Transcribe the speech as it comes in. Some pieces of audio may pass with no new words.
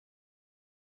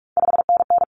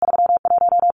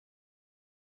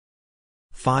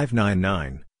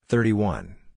599,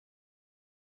 31.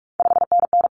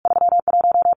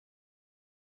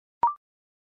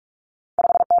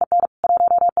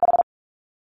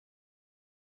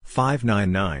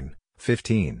 599,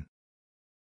 15.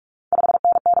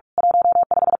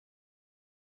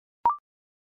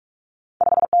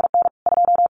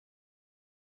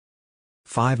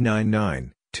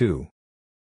 599, 2.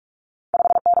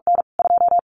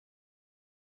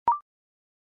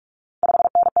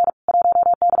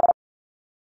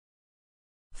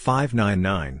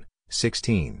 599,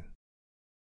 16.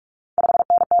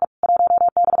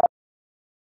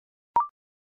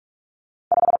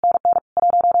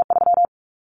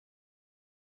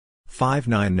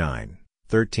 599,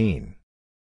 13.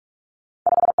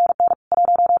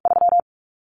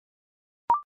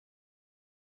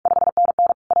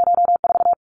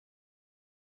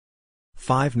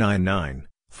 599,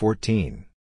 14.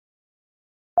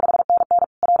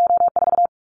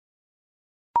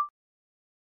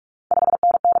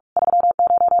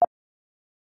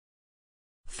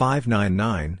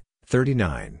 599,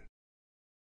 39.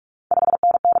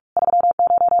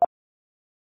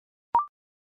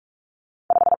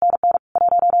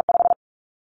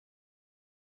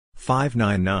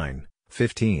 599,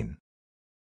 15.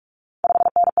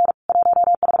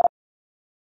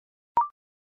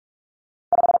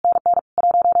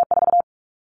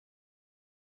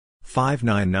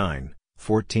 599,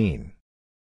 14.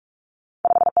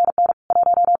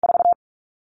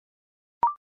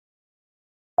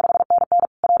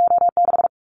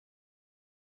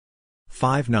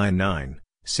 599,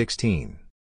 16.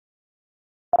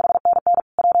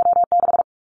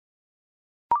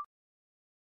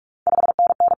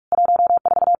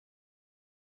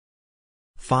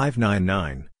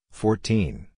 599,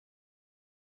 14.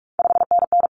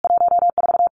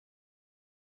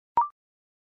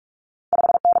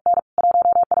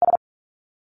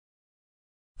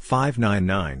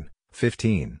 599,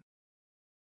 15.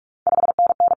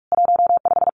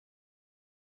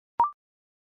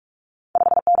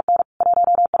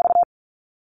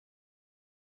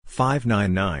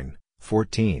 599,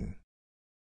 14.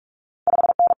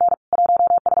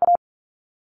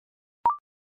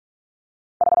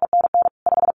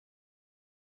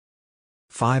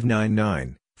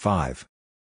 599, 5.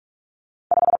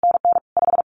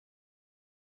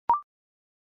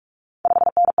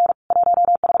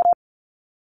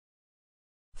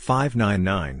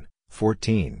 599,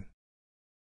 14.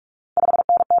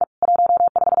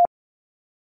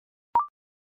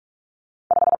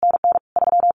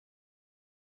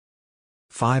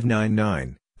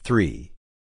 599, 3.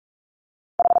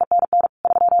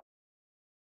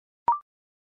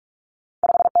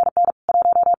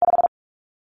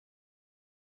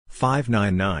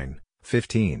 599,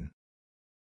 15.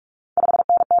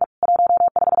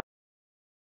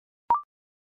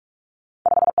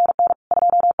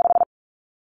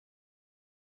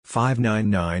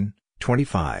 599,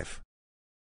 25.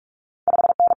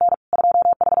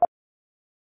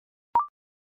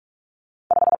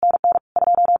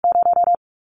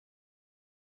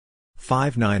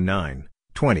 599,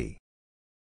 20.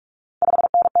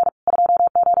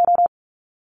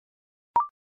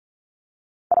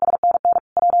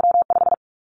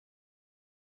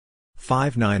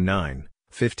 599,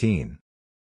 15.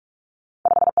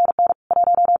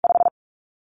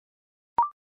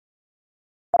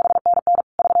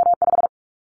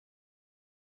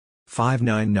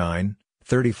 599,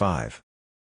 35.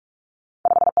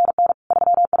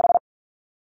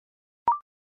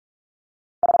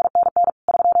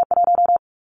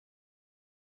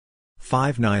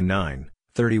 599,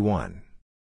 31.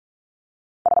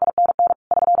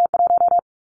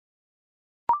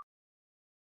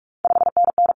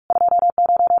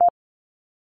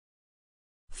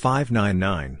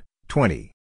 599,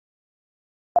 20.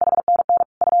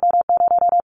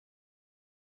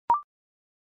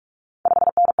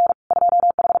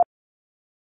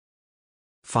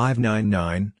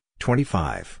 599,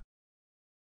 25.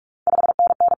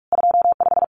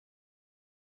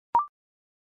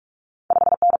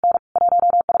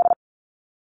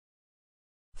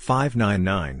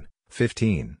 599,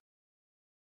 15.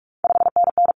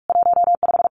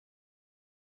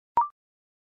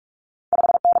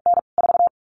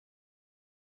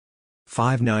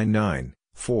 599,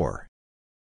 4.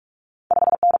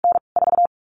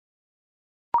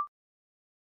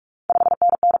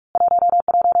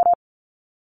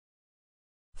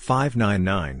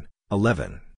 599,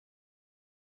 11.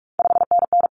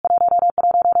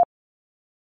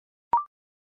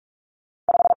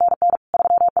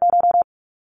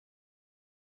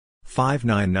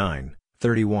 599,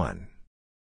 31.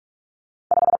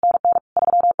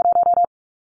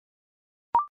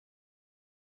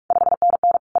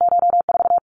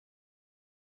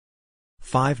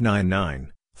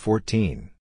 599, 14.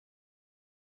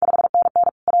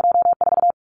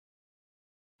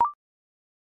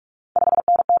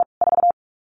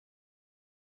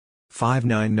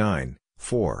 599,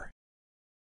 4.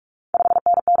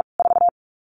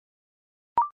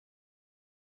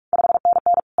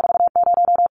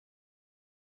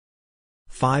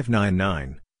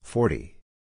 599, 40.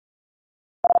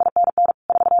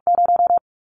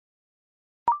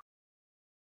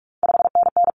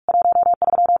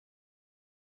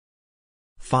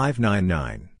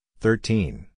 599,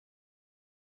 13.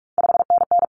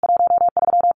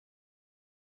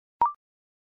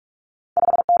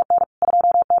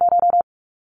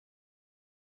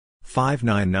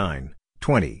 599,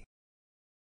 20.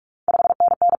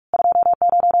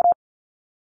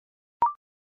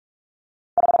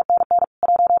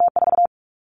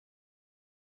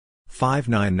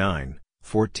 599,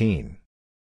 14.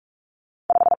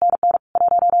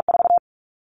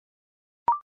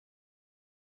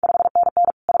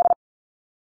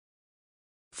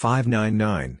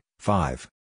 599, 5.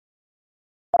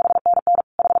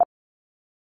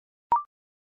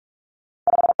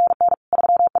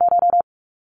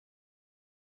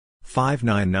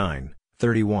 599,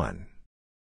 31.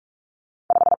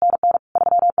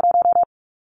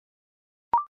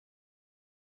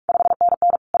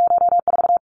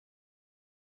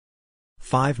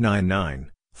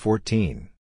 599, 14.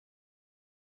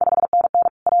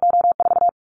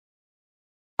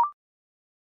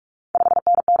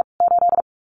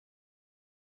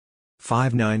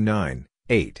 599,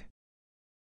 8.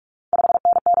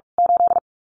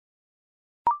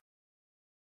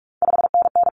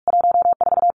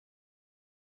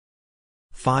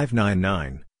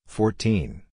 599,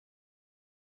 14.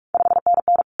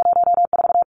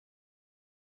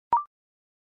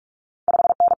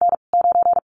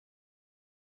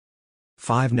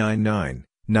 599,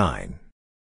 9.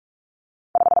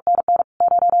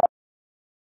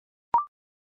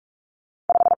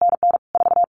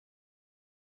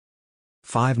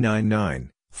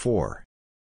 599, 4.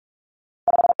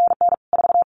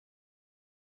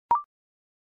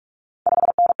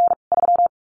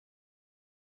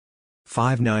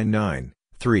 599,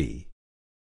 3.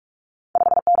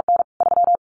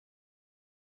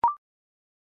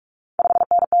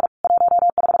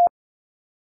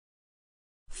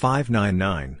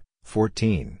 599,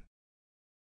 14.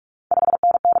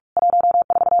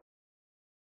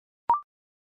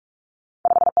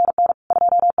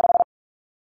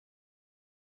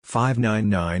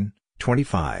 599,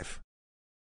 25.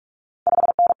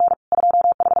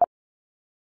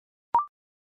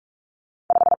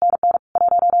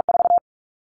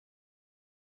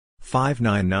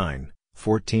 599,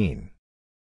 14.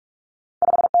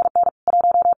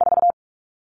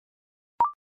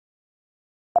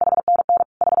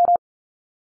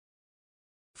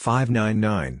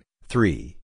 599,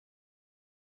 3.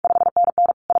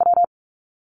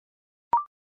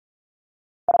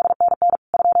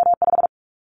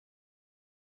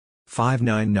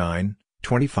 599,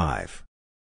 25.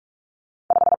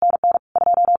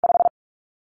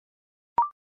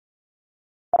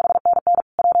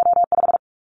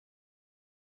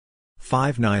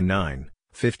 599,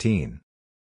 15.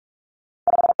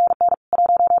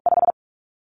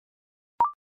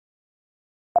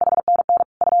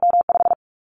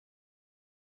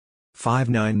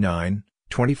 599,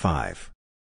 25.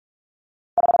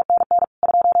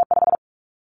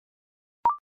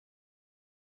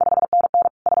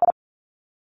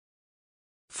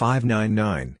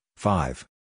 599, 5.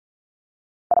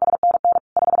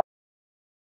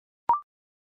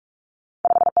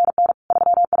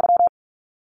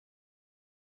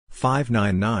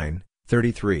 599,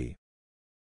 33.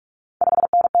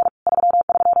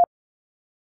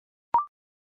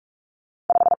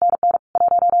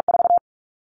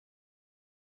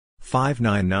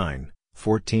 599,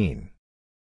 14.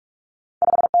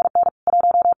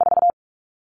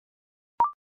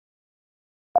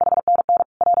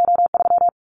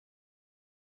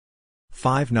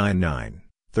 599,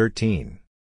 13.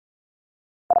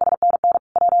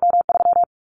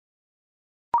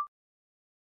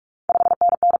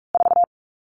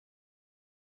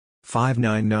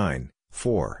 599,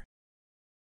 4.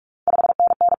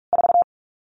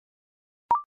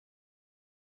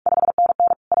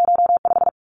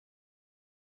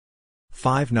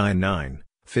 599,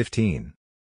 15.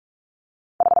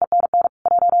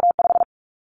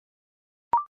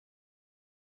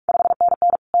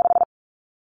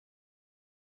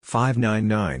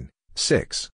 599,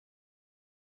 6.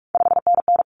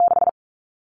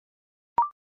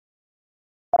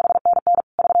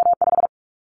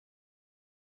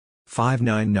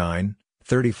 599,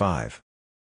 35.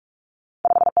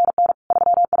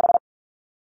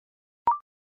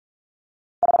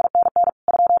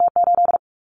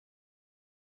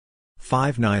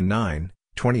 599,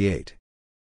 28.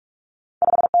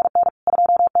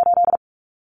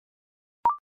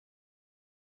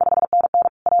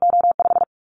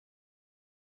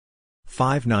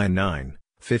 599,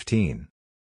 15.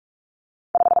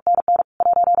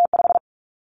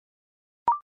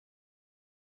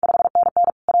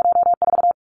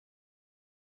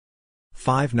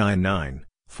 599,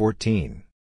 14.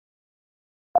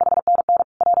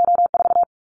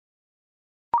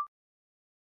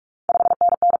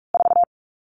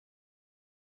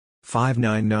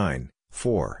 599,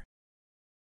 4.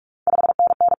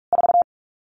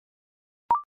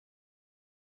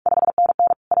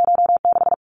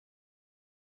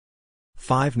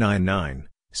 599,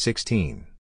 16.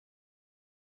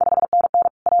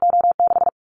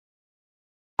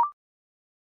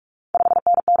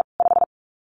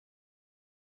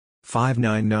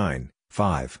 599,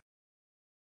 5.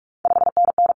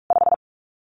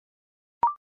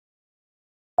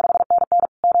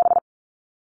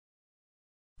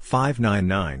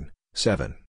 599,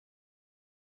 7.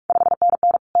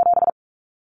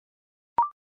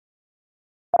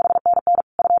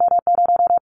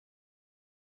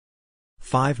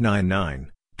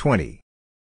 599, 20.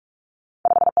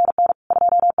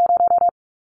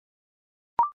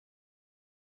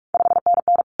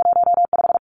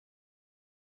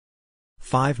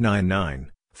 599,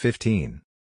 15.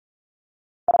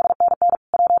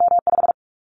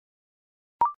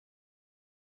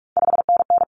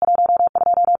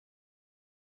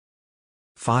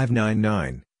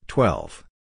 599, 12.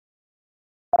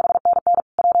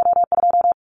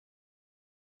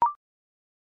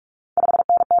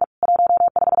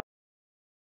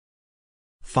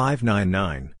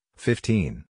 599,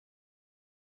 15.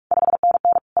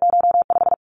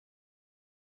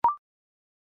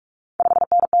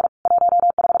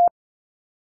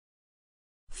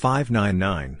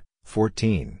 599,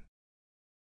 14.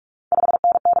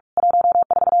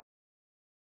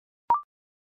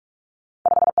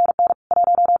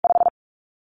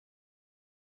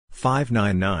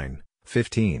 599,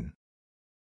 15.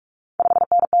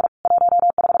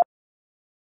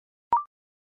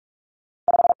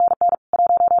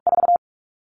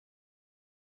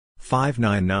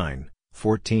 599,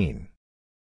 14.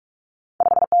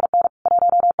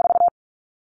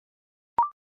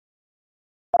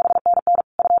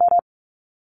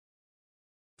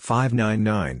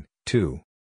 599, 2.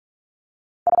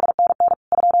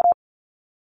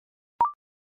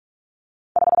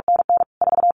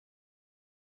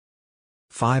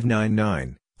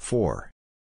 599, 4.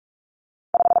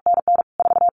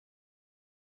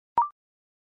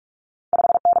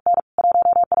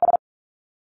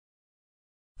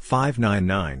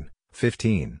 599,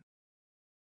 15.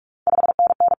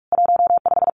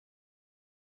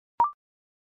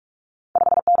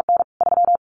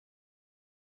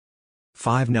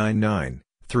 599,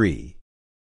 3.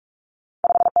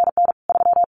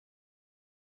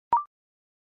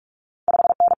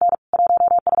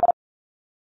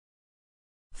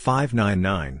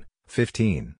 599,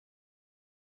 15.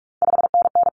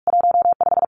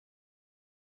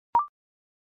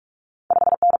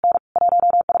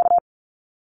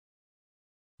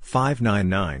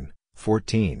 599,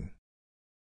 14.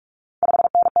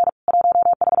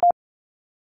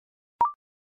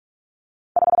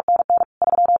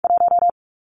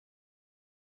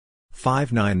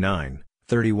 599,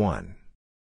 31.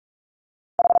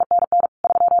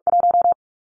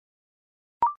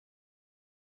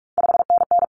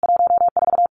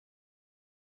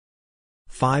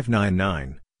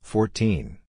 599,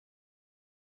 14.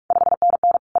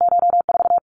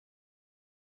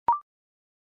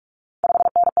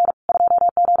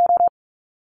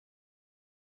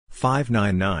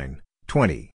 599,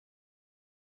 20.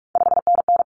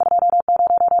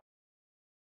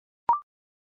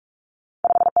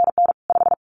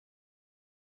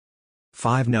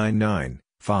 599,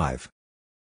 5.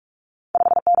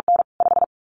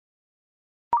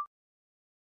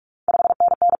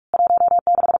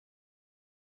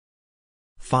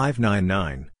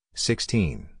 599,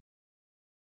 16.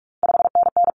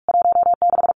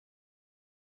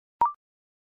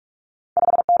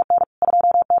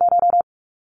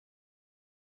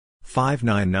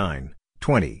 599,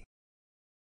 20.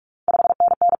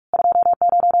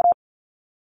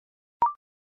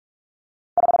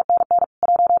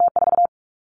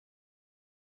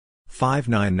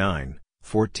 599,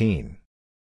 14.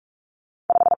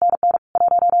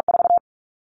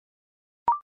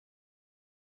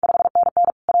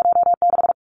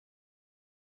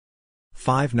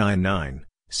 599,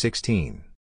 16.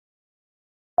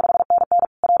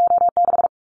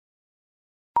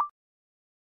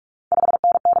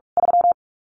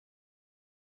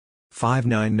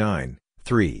 599,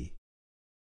 3.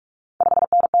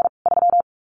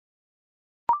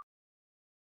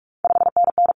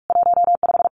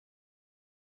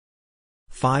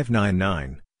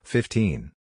 599,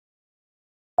 15.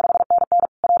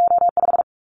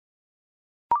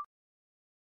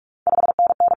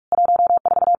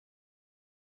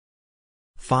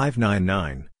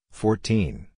 599,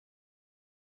 14.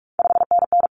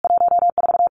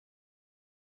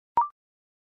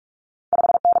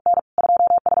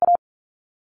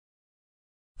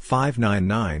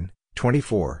 599,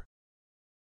 24.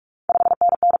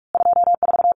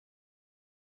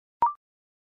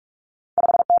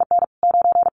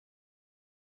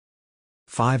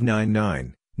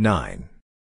 599, 9.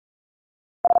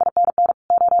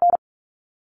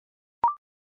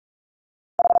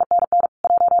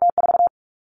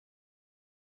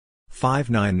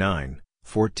 599,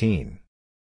 14.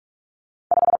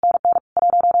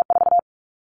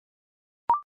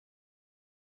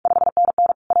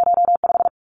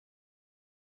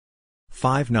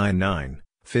 599,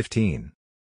 15.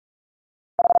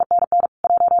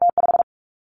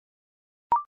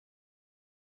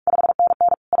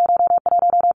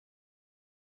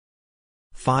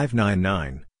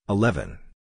 599, 11.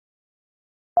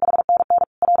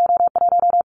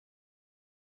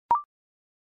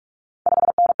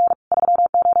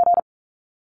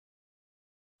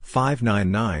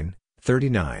 599,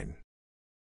 39.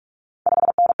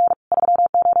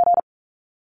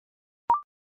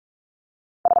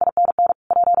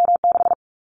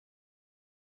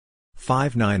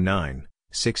 599,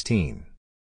 16.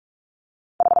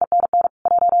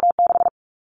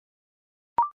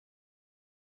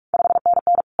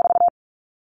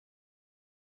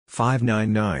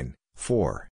 599,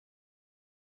 4.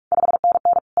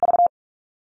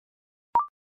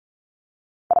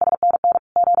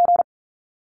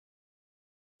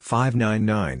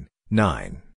 599,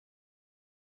 9.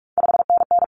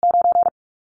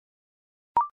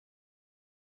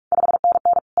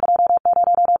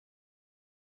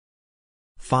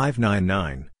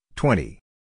 599, 20.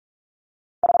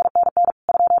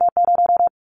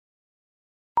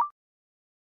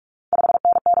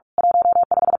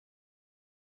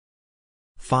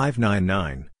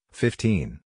 599,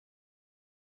 15.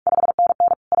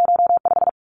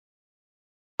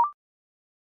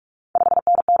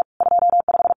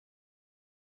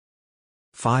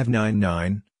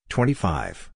 599,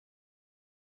 25.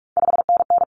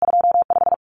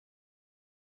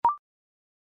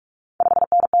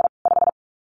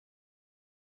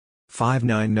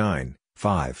 599,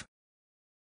 5.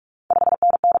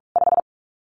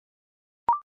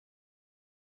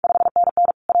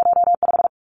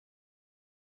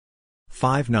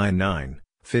 599,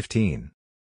 15.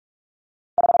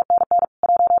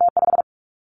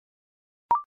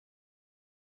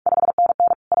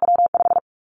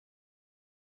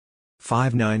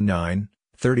 599,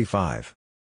 35.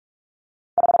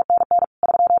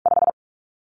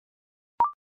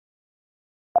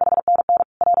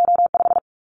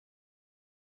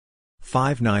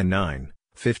 599,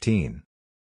 15.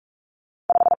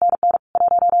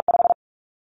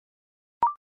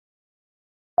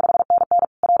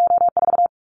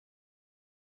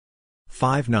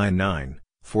 599,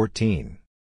 14.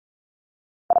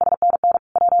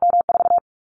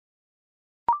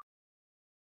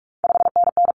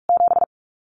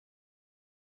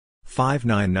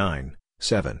 599,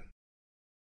 7.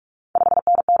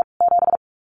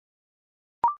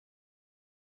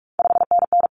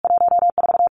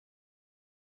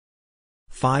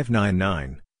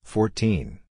 599,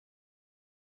 14.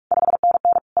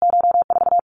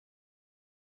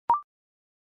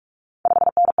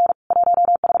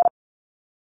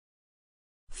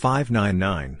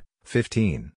 599,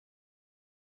 15.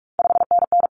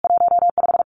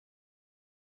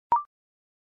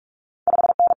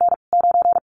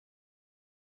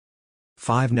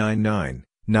 599,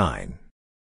 9.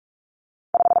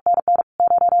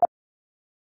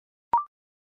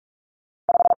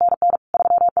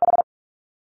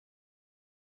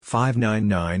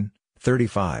 599,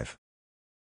 35.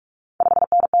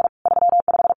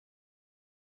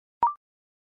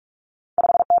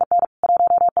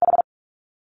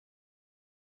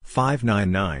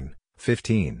 599,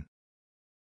 15.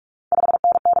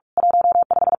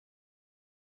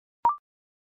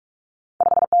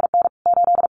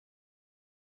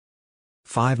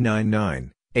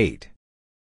 599, 8.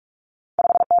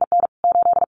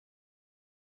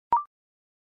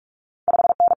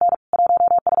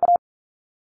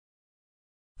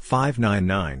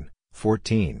 599,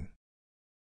 14.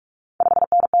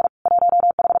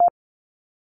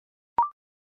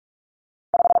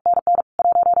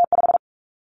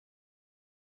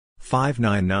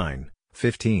 599,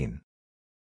 15.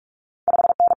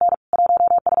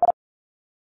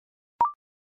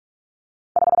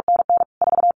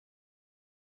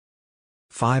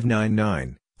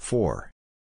 599, 4.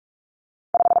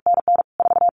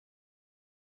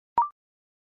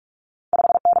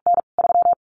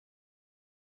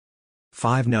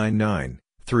 599,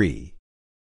 3.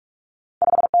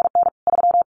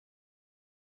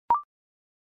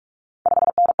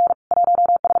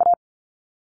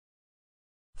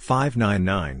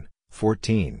 599,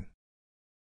 14.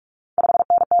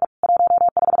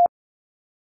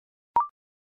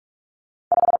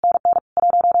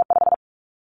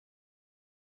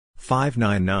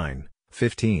 599,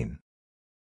 15.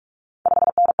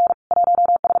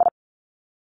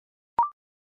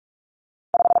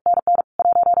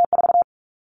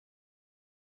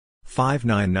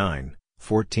 599,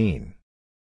 14.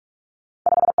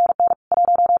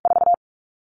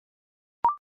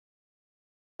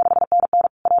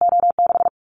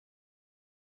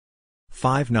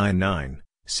 599,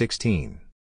 16.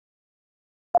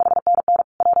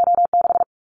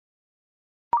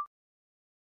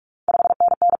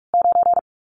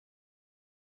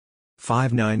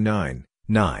 599,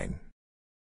 9.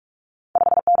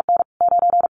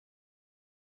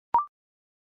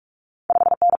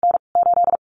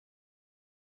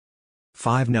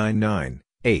 599,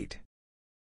 8.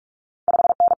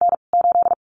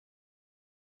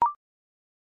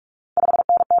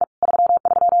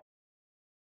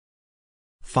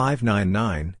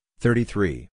 599,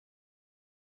 33.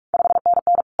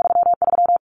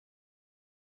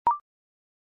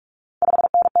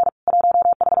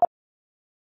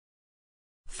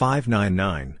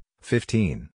 599,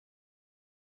 15.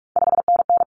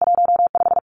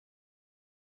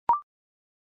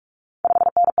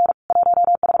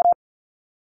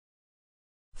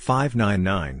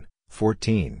 599,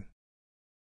 14.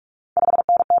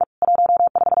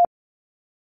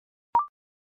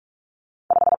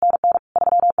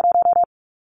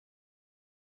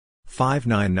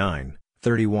 599,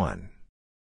 31.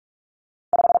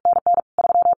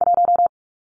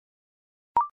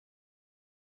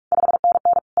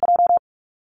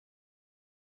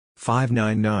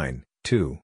 599,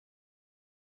 2.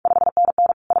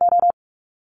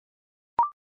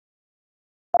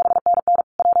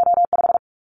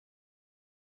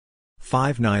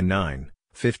 599,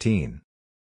 15.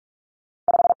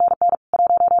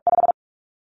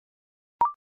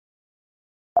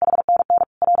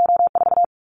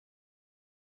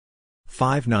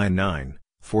 599,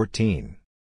 14.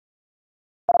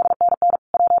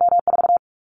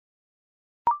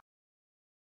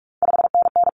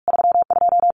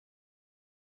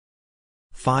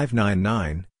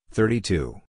 599,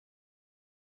 32.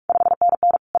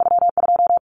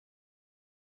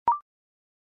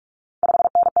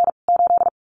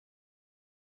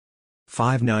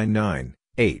 599,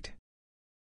 8.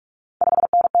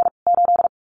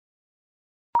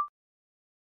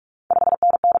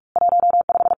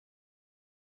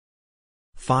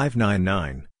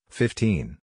 599,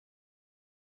 15.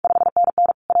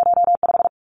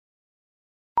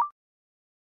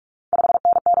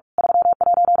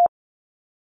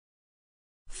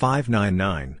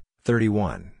 599,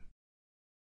 31.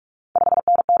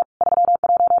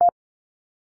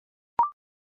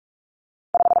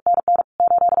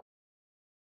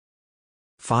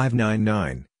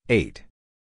 599, 8.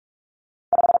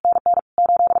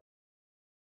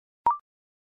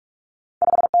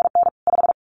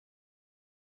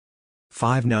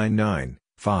 599,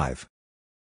 5.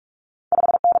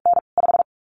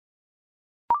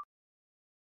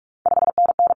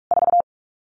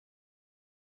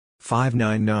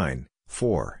 599,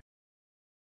 4.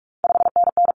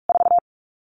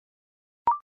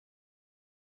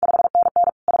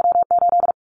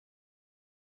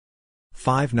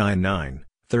 599,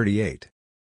 38.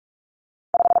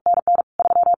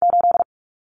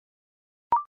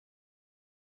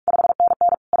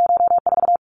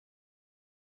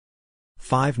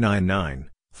 599,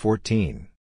 14.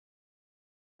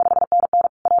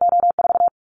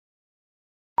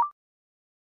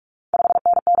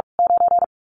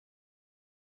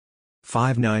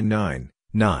 599,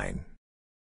 9.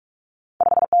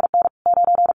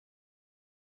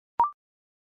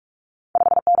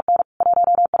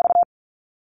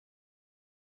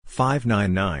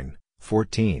 599,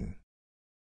 14.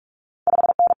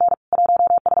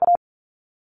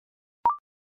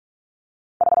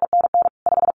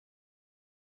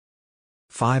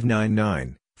 599,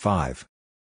 599, 5.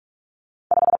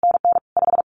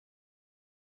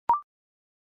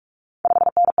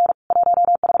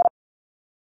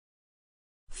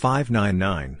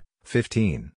 599,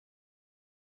 15.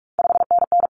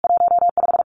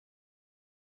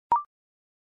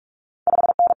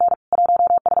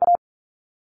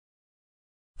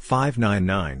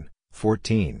 599,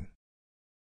 14.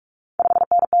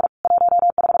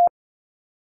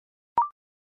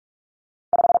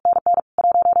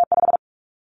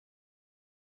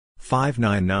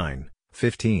 599,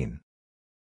 15.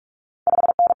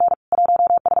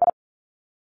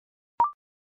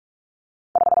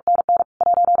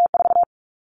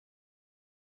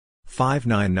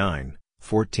 599,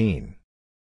 14.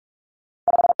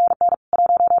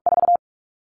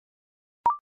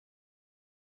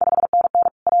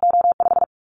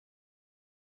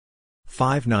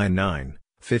 599,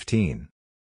 15.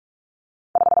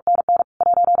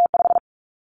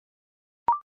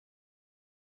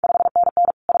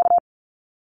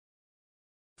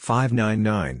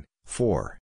 599,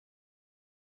 4.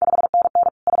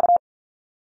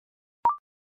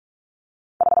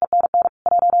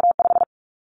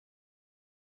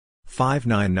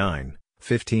 599,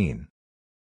 15.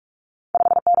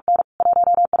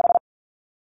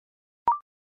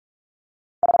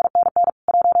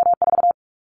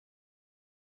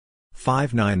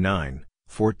 599,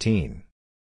 14.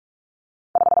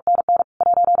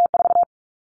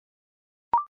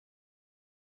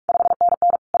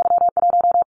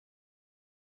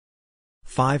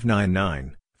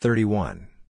 599, 31.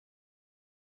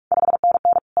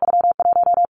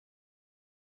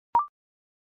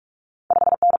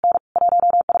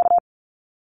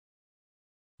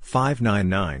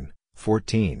 599,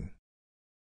 14.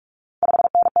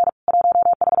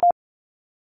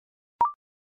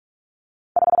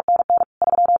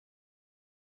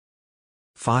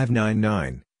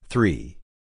 599, 3.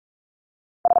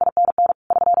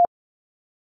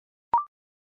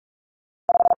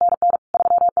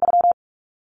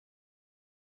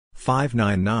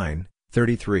 599,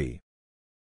 33.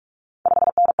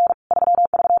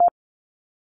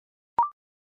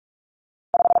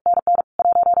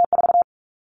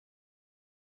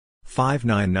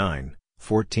 599,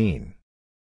 14.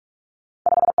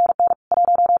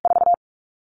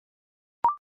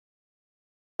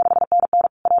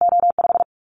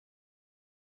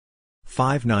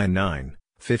 599,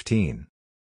 15.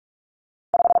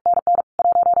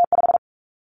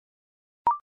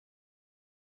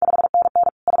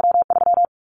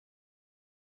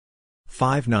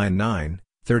 599,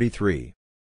 33.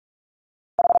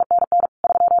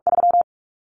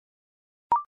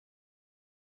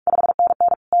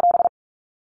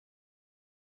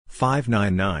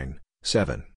 599,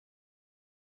 7.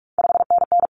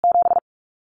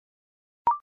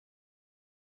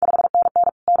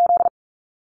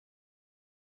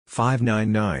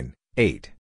 599,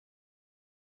 8.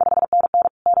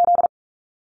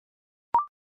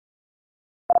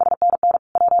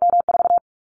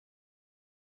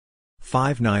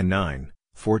 599,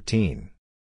 14.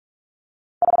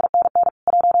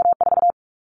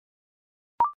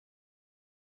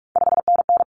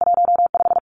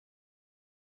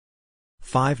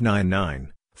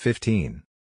 599, 15.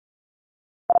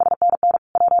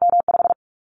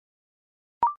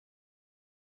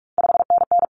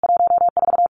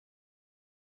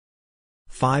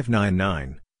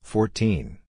 599,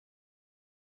 14.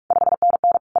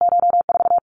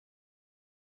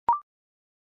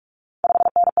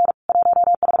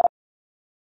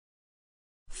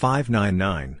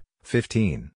 599,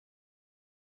 15.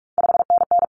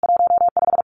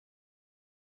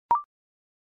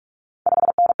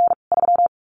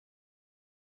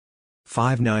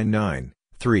 599,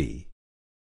 3.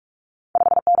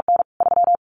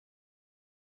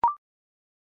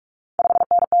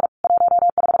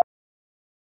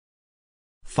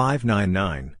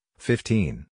 599,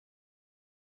 15.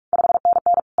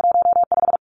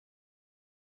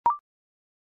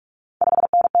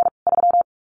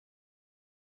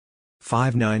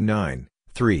 599,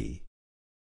 3.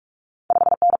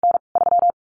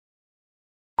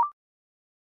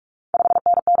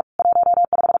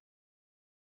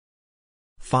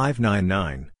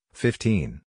 599,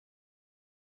 15.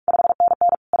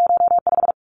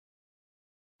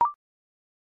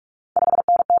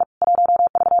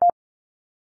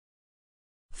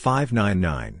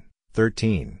 599,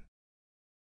 13.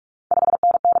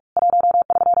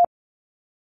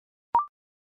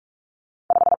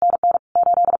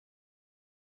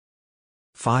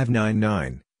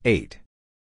 599, 8.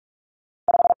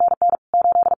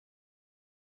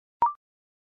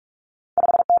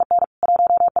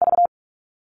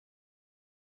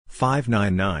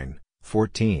 599,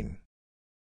 14.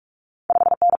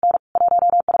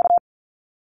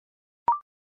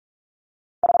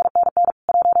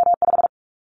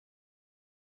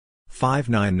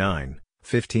 599,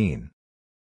 15.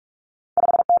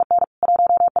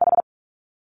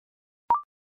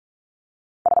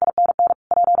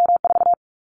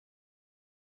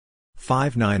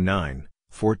 599,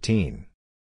 14.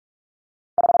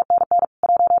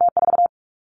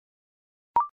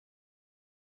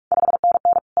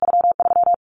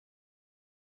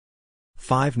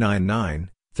 599,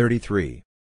 33.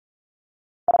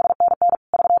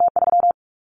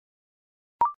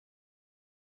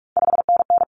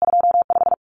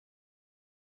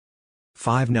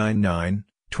 599,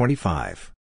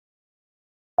 25.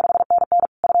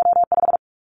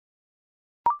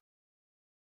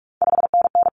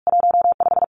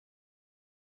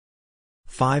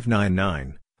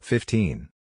 599, 15.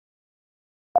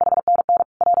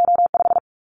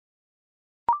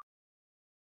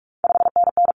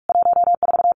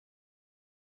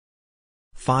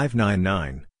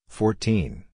 599,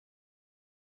 14.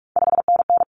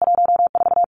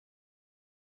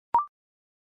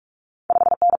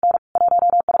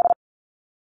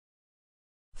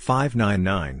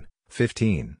 599,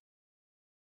 15.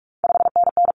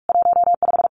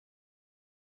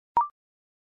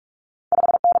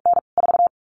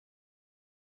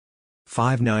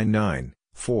 599,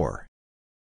 4.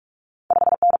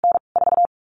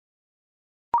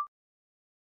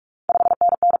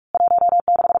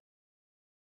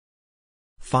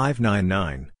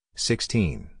 599,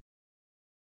 16.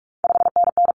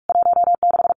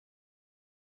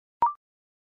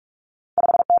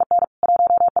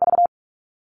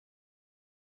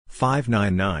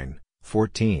 599,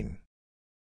 14.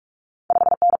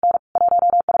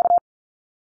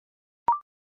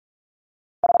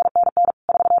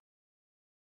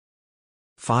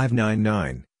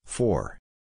 599, 4.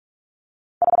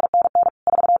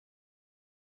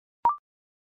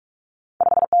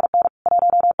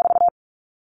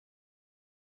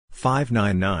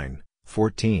 599,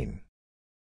 14.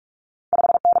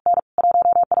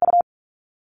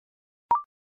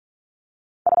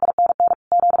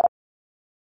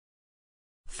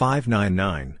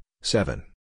 599, 7.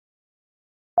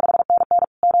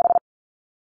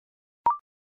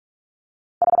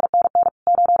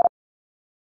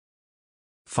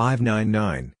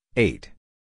 599, 8.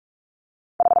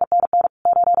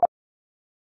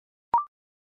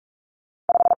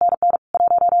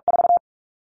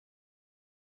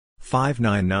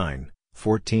 599,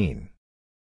 14.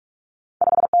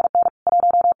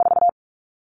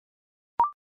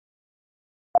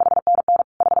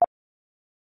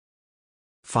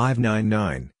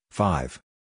 599, 5.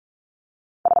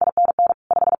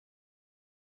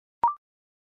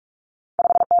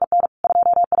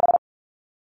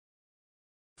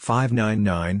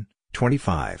 599,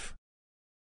 25.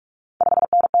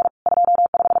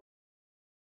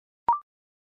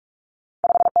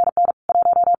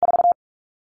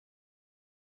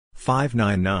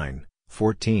 599,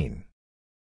 14.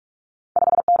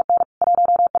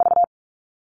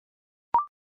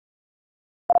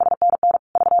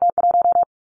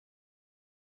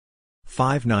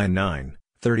 599,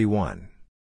 31.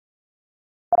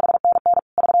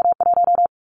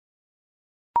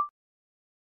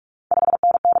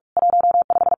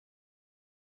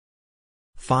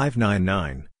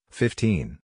 599,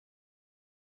 15.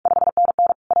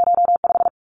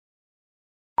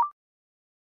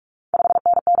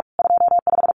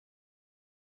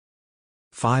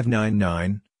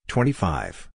 599,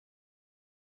 25.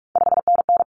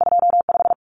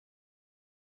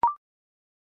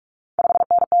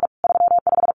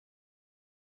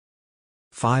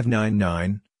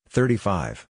 599,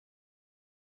 35.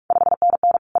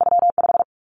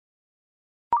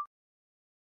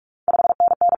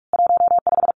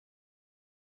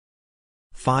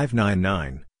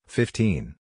 599,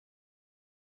 15.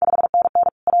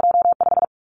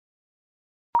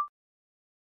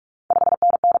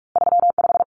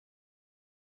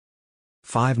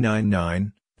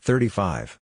 599,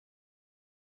 35.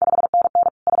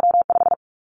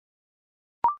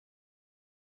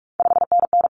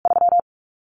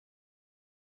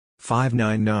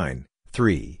 599,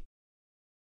 3.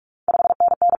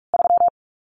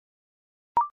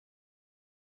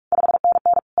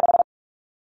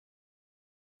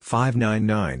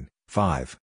 599,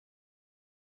 5.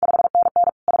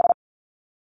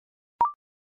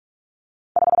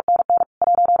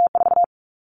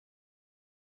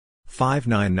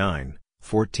 599,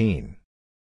 14.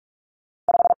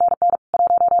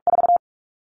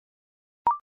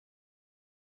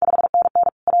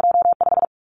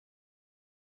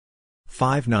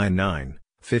 599,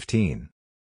 15.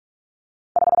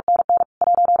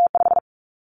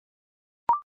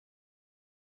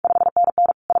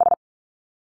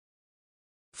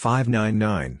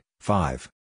 599, 5.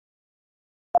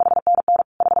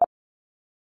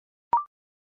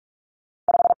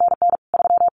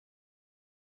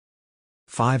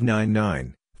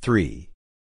 599, 3.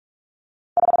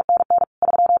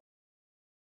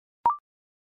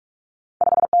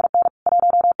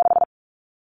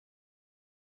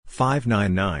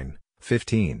 599,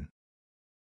 15.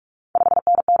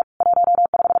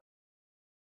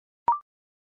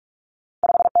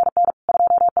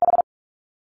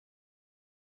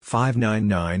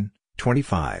 599,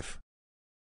 25.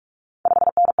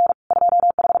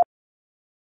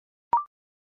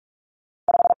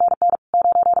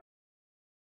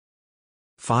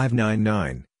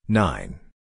 599, 9.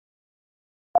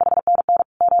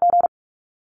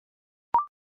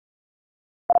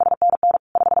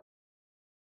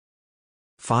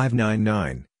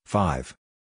 599, 5.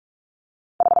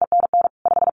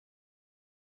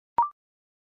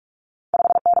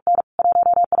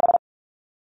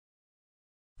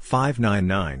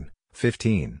 599,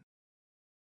 15.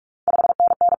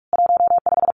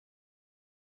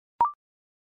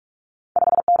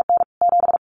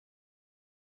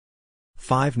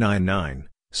 599,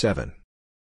 7.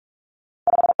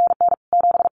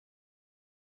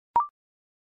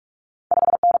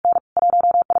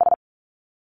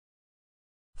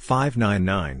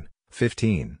 599,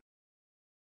 15.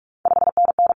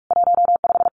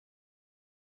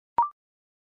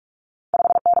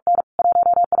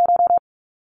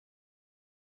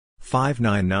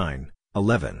 599,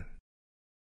 11.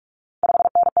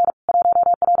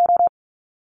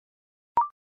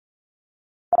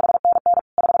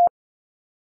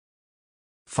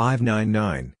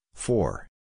 599, 4.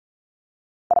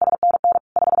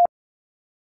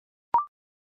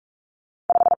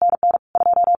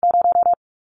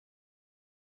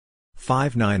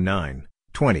 599,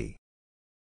 20.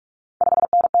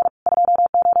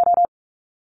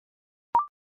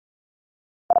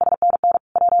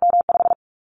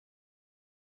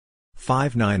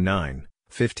 599,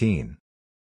 15.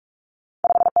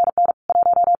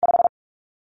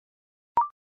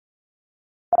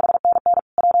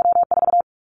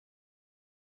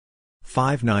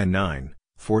 599,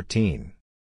 14.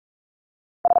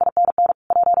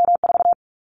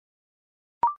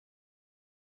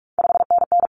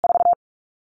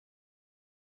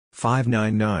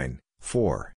 599,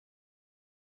 4.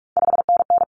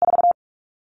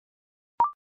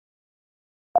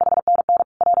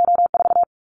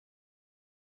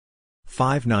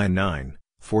 599,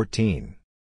 14.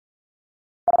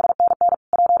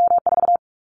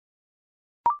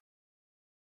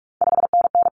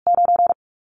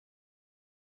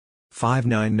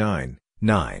 599,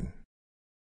 9.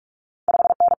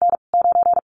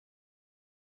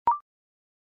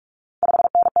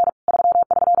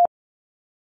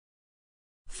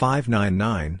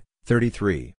 599,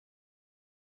 33.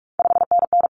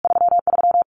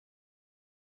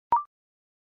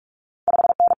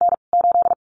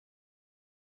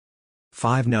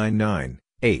 599,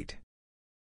 8.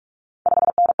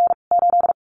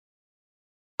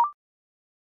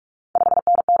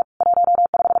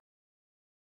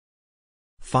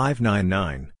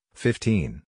 599,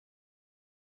 15.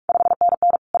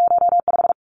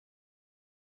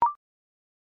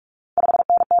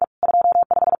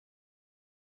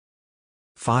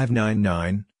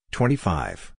 599,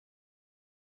 25.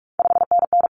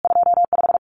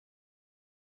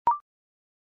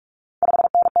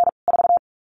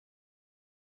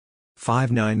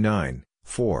 599,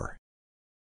 4.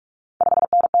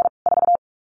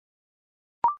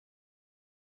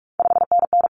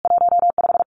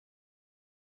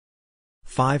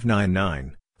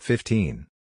 599, 15.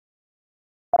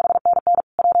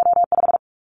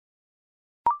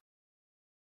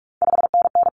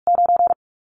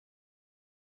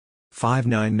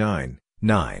 599,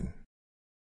 9.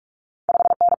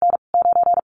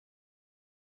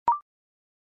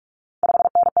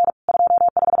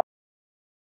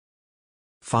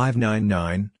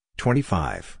 599,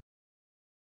 25.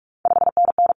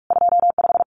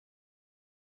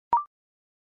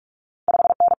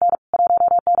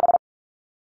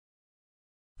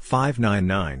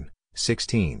 599,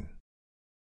 16.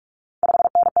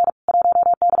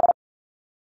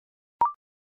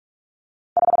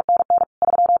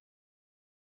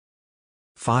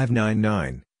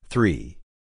 599, 3.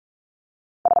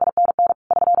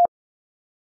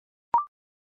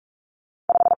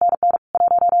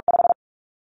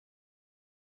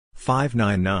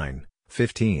 599,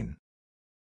 15.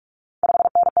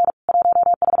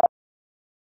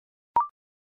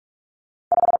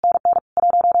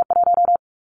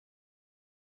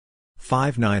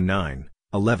 599,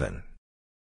 11.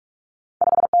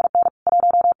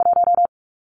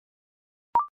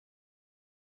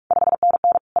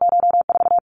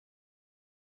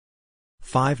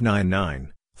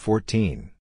 599,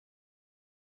 14.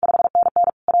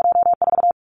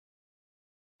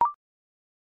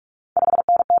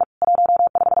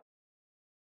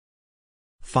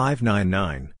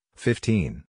 599,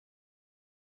 15.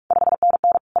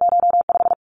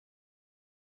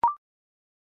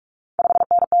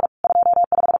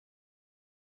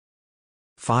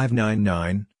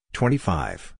 599,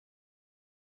 25.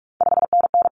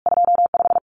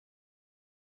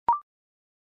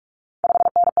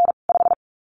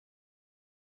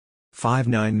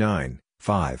 599,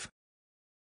 5.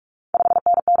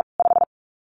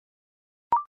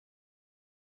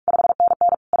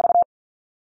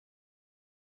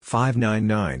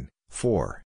 599,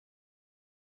 4.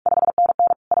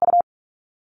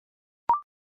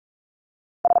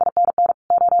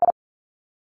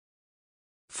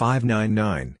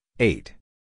 599, 8.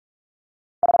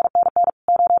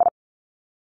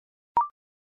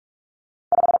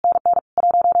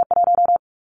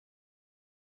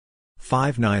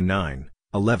 599,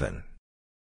 11.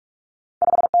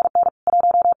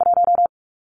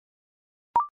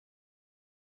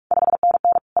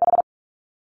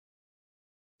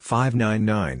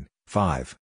 599,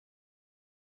 5.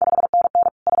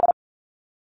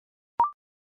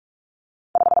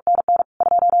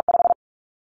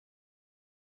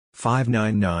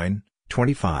 599,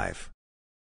 25.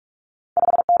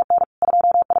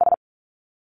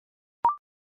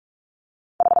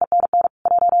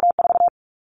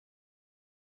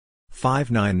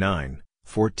 599,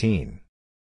 14.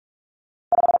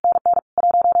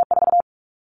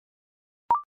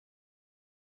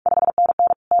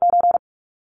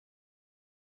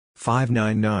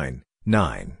 599,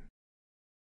 9.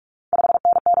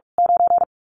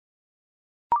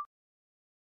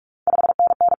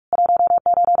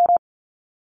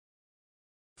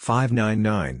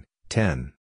 599,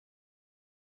 10.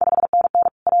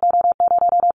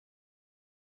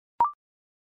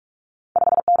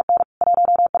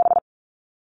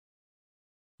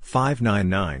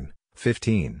 599,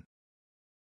 15.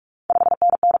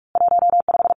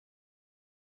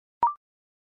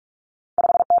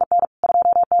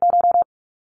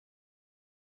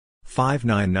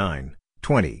 599,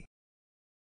 20.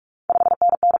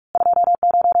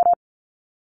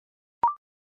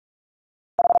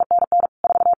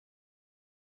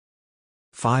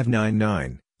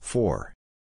 599, 4.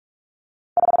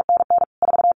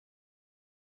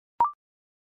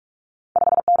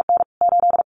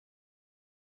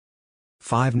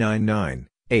 599,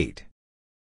 8.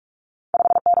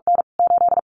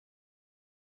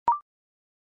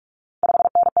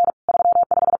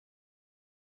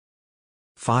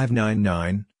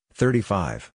 599,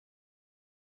 35.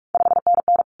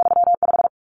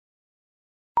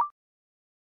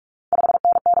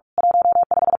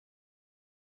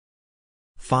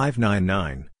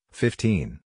 599,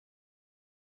 15.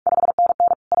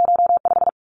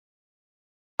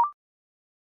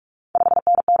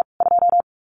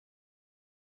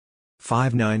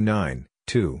 599,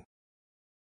 2.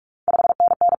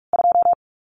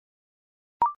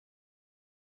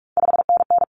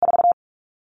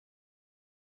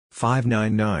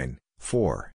 599,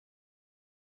 4.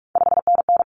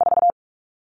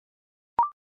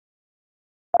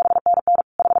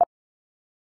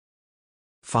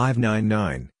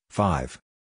 599, 5.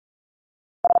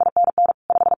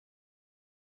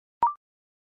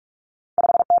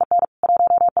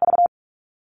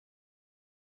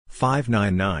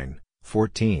 599,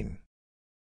 14.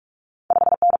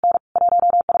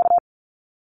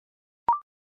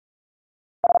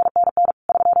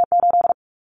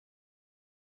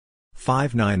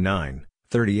 599,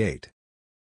 38.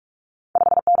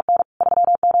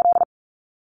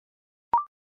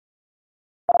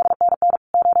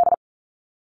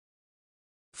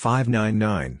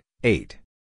 599, 8.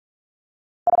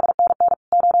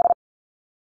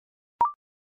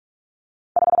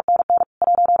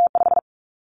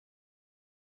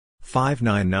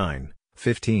 599,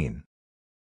 15.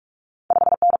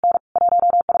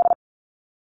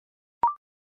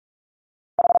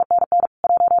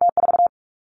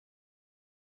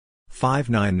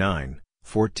 599,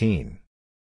 14.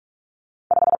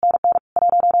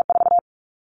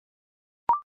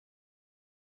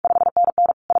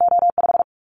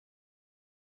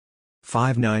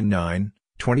 599,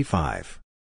 25.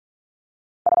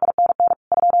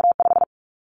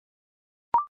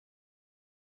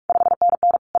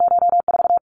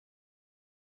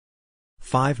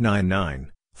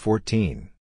 599, 14.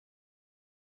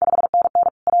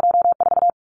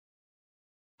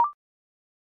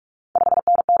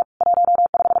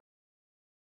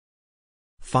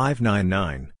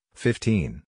 599,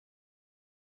 15.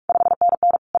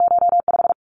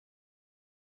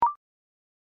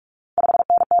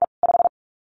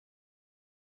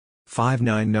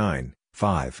 599,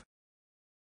 5.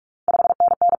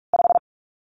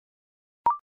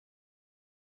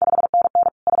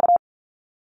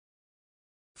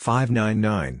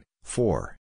 599,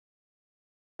 4.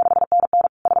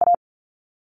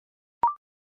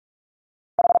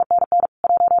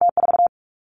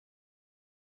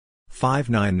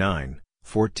 599,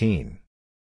 14.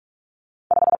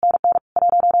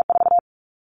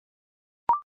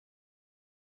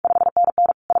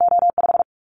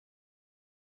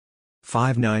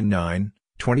 599,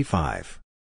 25.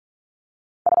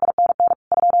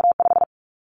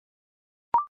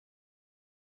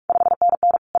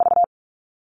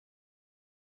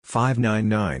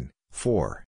 599,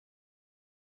 4.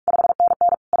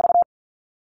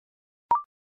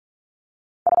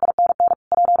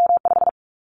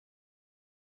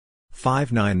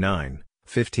 599,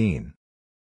 15.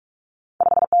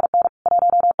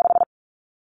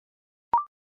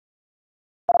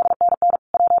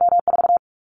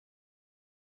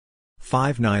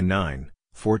 599,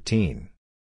 14.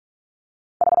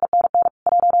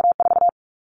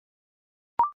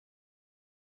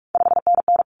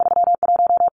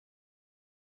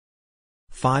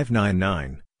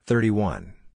 599,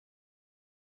 31.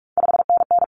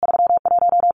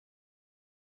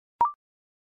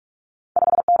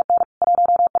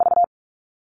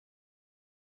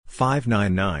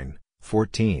 599,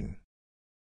 14.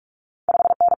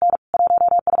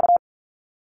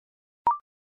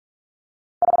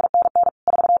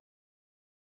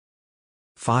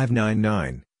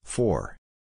 599, 4.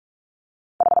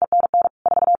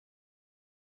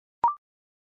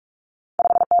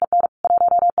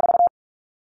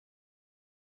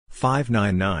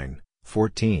 599,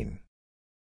 14.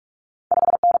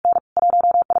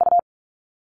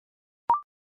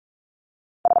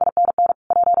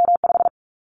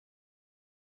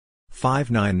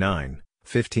 599,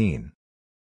 15.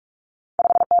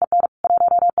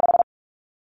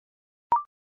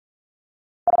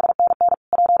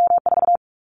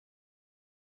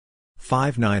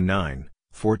 599,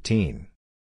 14.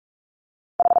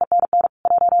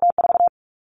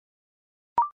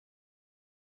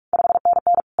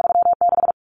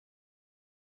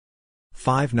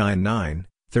 599,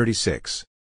 36.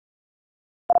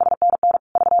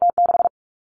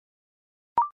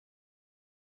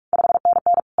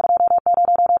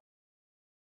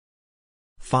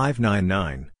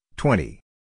 599, 20.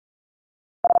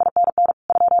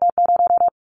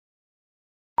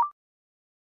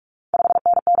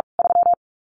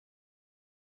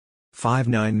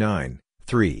 599,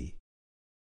 3.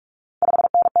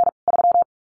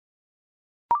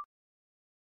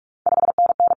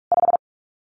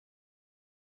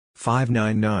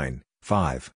 599,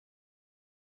 5.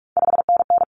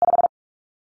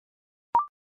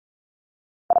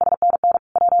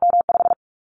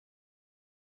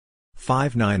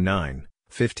 599,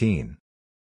 15.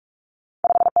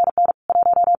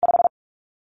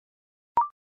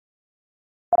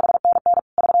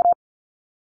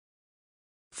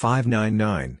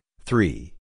 599,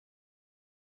 3.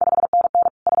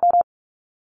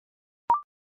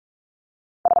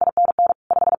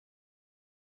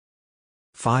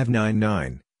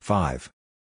 599, 5.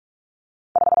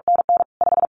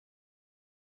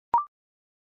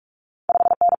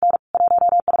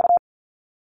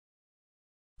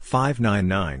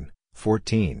 599,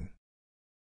 14.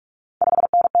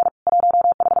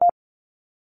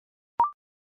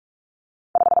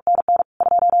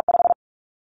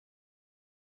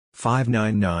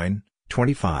 599,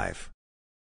 25.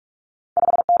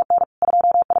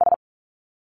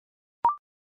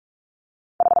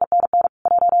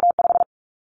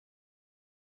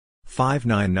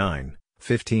 599,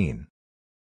 15.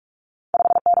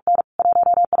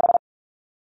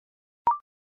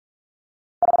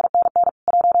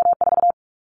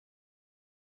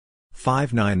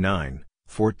 599,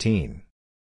 14.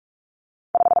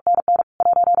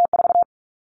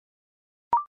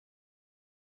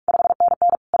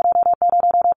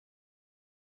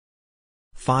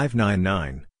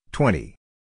 599, 20.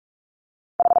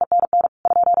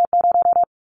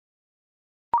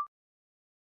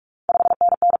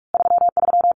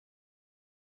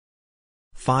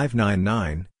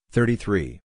 599,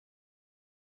 33.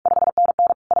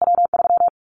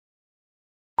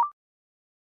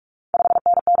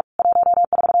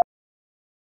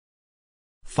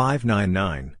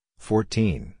 599,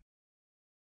 14.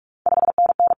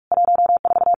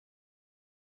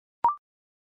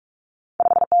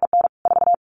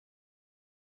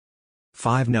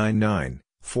 599,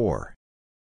 4.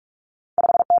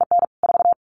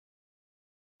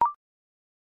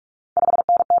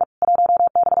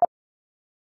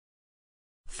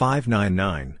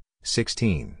 599,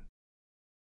 16.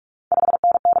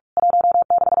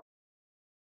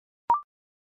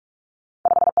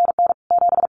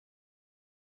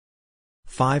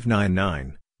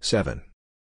 599, 7.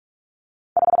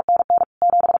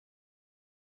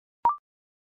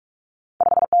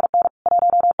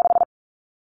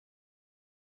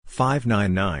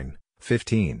 599,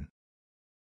 15.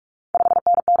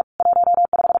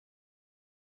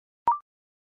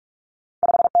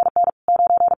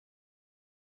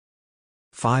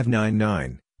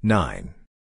 599, 9.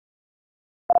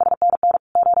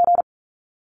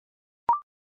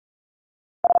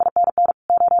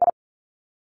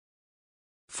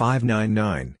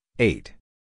 599, 8.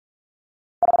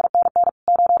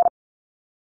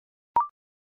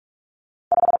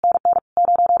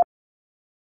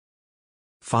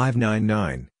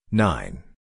 599, 9.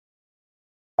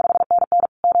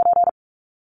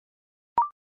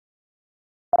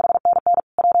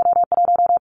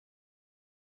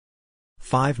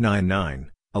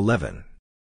 599, 11.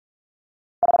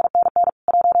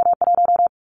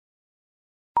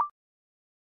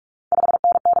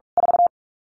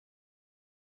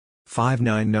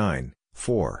 599,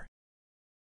 4.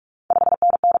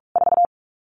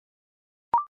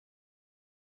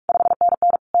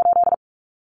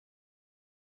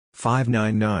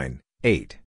 599,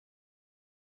 8.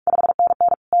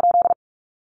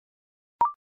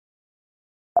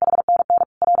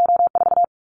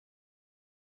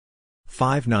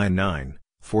 599,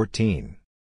 14.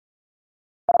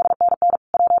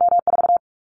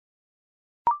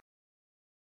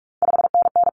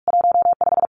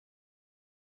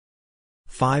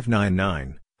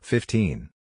 599, 15.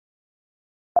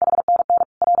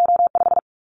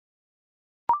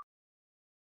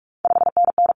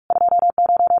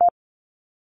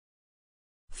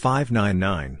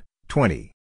 599,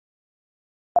 20.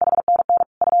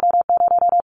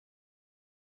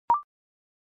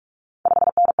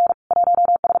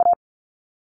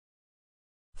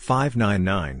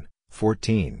 599,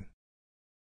 14.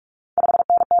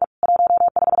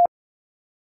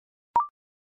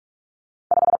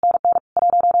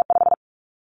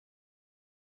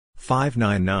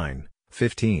 599,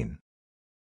 15.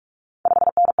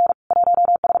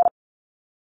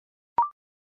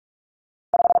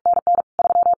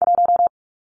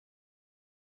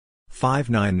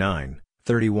 599,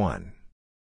 31.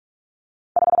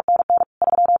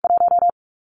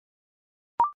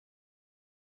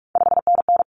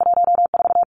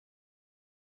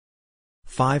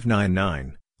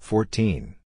 599,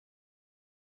 14.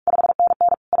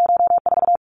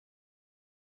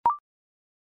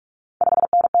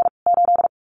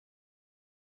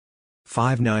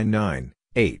 599,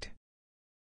 8.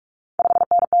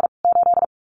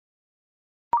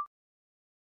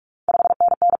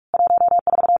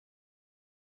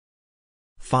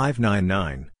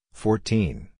 599,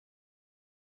 14.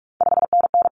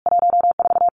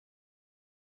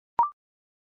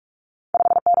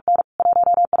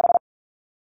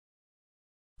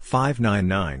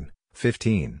 599,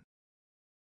 15.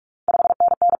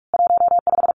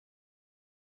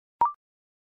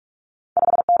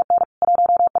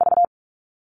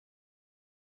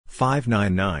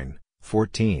 599,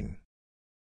 14.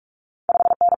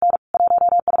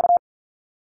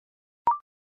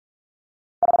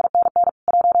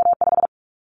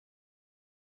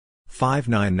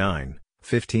 599,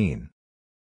 15.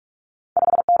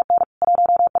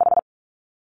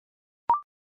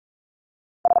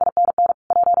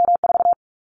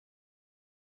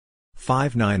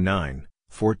 599,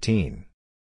 14.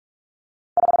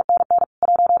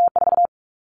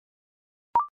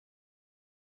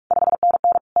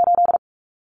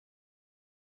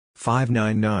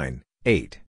 599,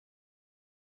 8.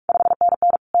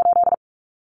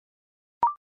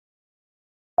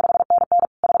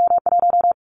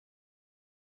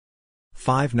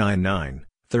 599,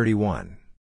 31.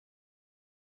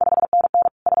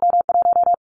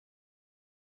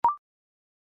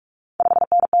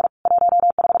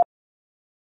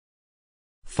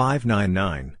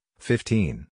 599,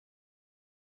 15.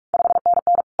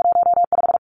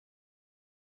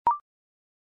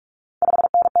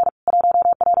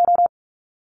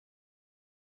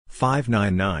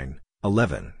 599,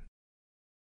 11.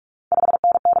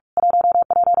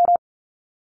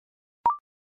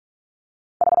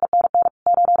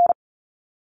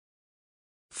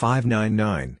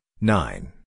 599,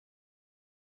 9.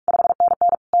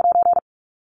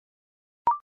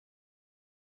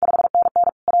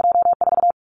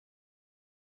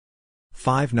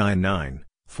 599,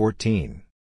 14.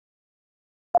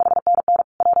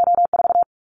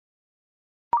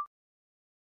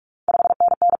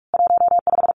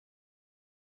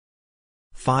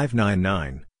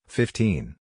 599,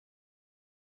 15.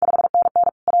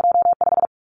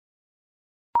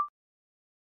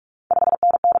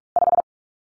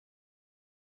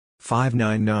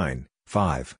 599,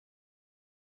 5.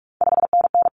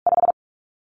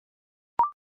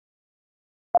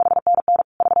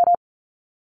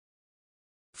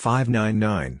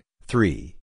 599,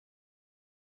 3.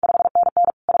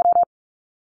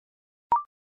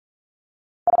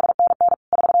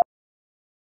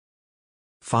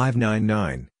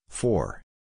 599, 4.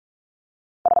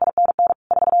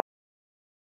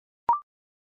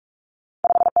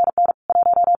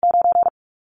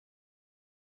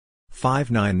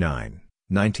 599,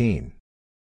 19.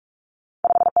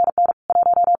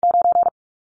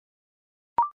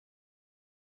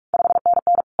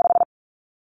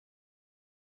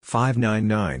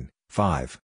 599,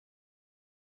 5.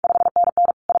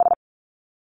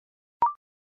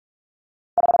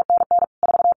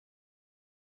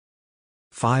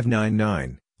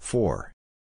 599, 4.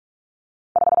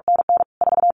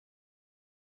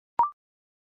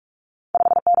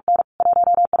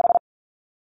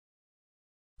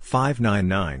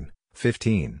 599,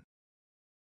 15.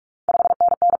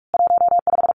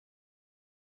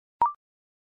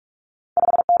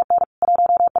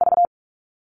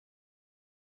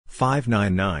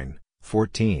 599,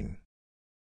 14.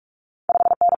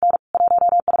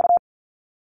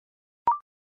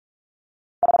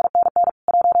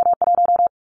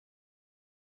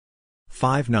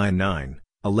 599,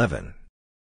 11.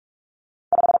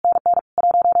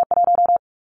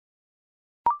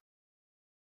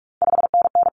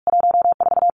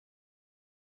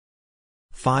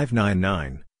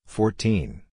 599,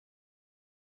 14.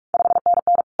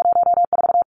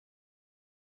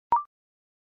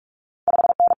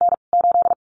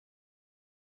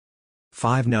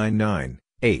 599,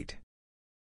 8.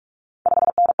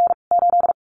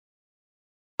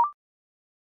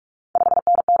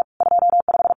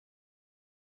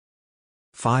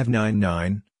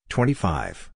 599,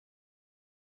 25.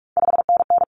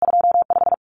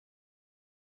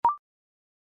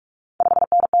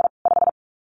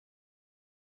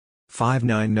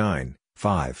 599,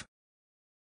 5.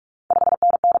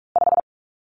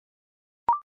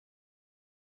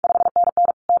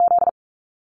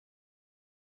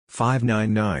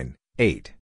 599,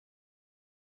 8.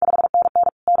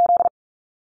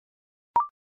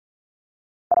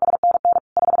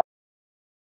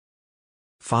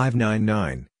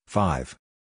 599, 5.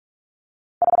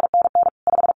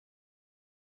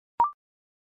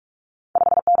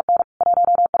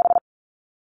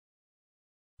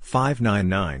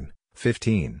 599,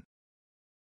 15.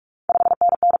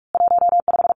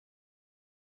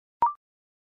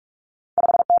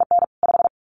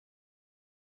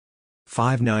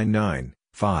 599,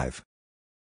 5.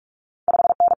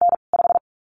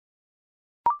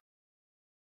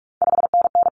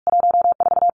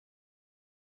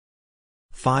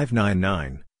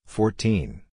 599,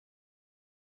 14.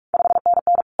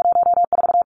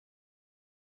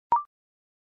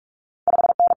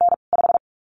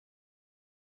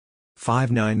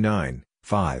 599,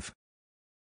 5.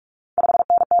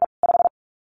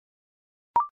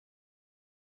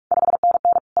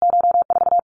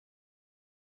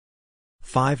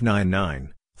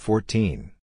 599,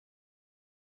 14.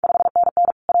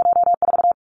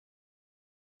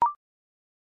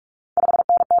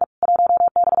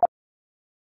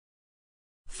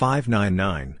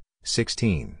 599,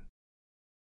 16.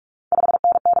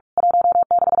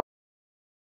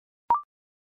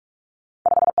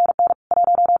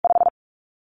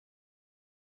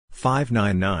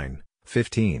 599,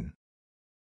 15.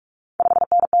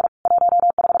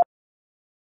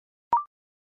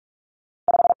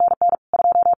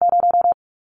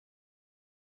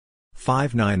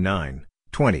 599,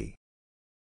 20.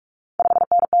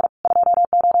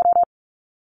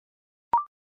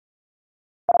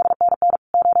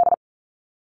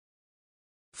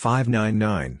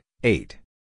 599, 8.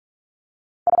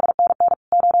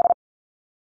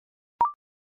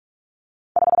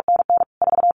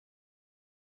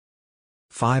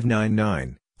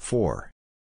 599, 4.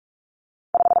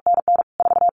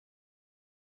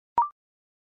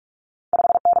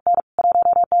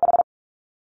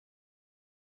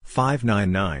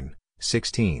 599,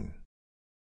 16.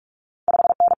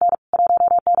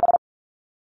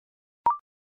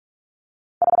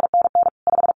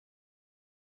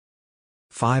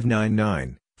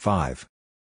 599, 5.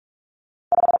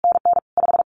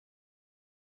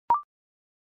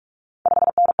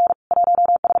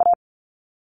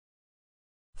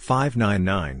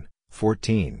 599,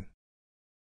 14.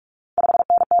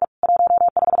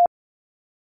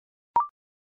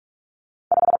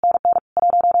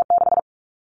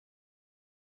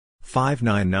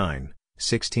 599,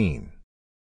 16.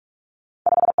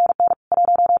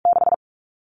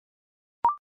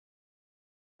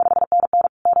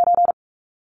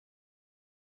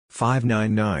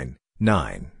 599,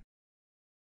 9.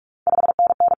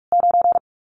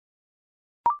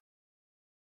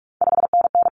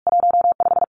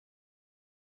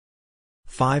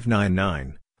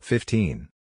 599, 15.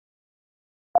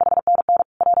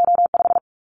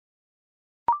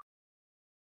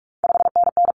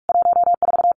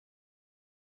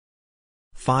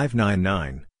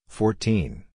 599,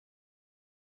 14.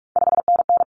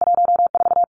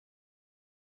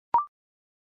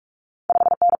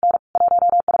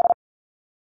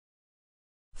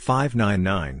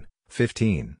 599,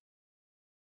 15.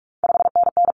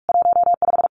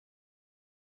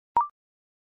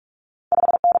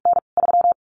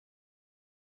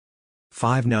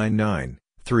 599,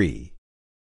 3.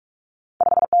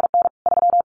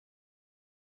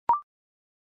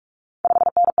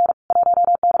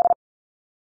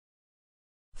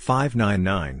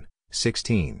 599,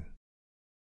 16.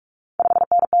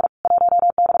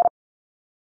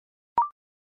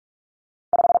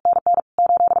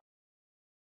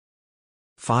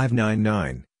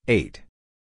 599, 8.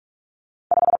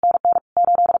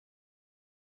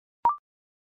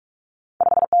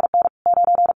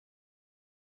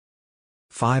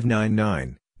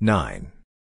 599, 9.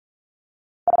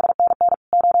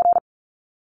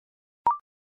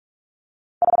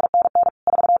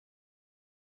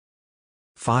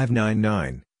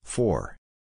 599, 4.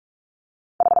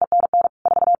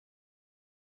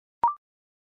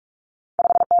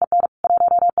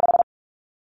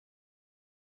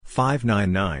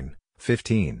 599,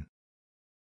 15.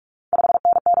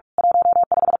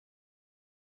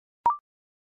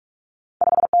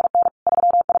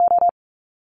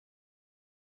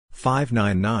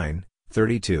 599,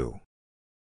 32.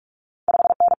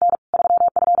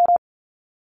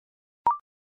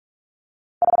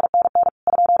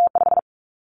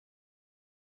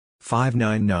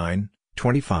 599,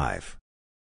 25.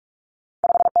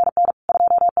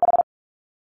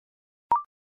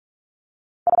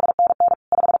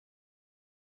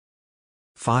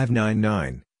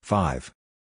 599, 5.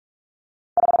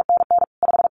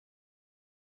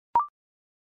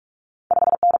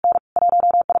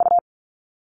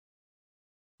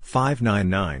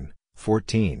 599,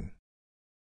 14.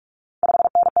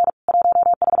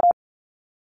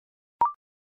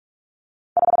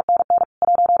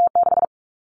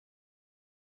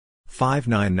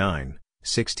 599,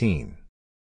 16.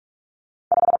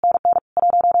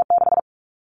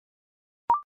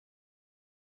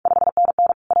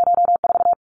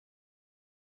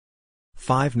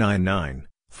 599,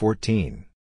 14.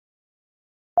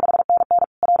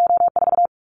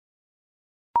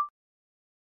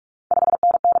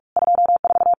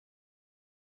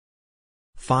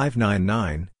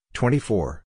 599,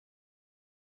 24.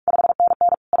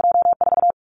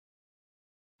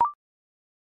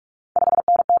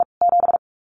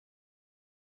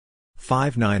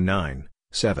 599,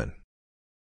 7.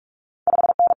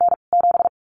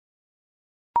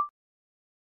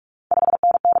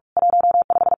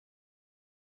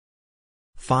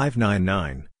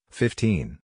 599,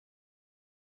 15.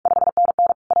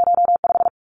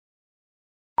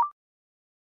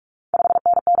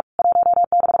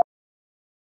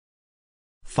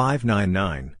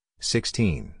 599,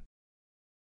 16.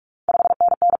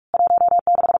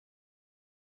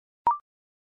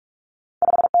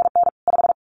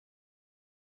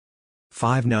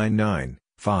 599,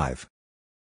 5.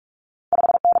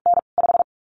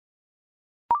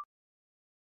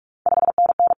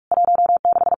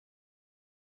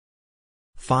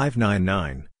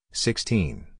 599,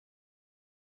 16.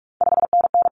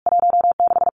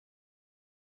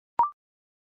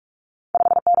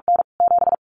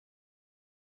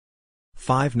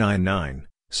 599,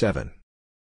 7.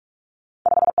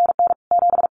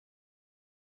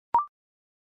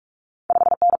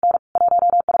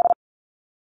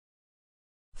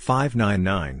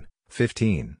 599,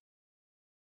 15.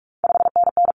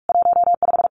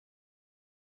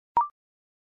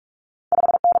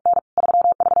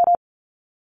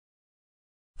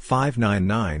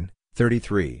 599,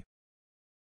 33.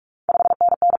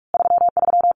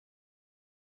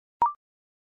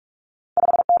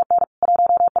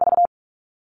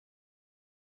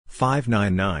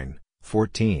 599,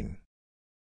 14.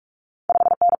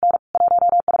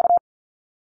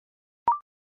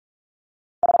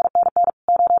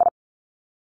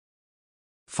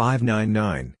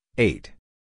 599, 8.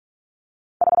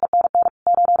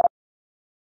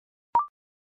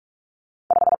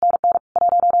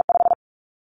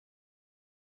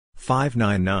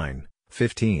 599,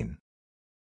 15.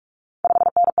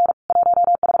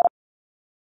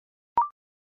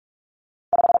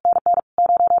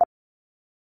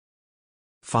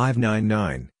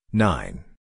 599, 9.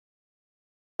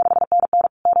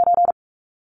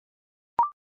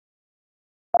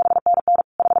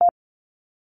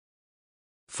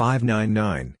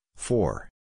 599, 4.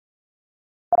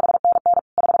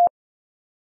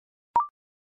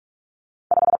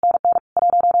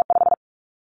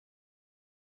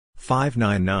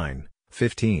 599,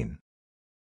 15.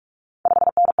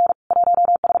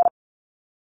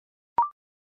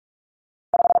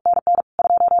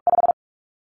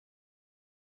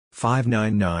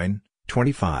 599,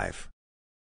 25.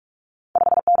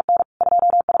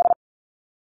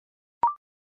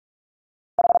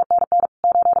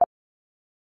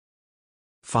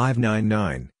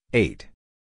 599, 8.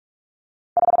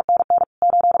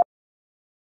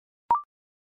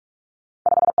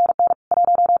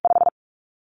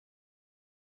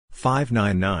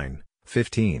 599,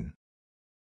 15.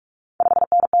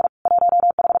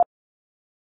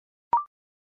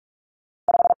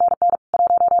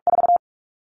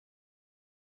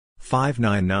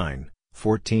 599,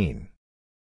 14.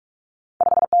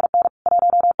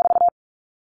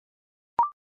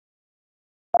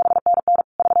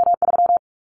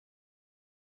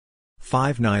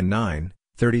 599,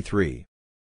 33.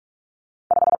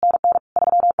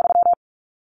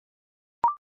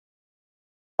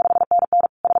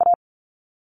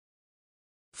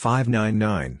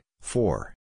 599,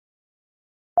 4.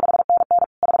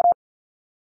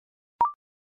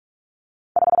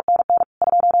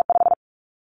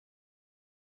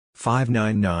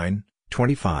 599,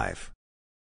 25.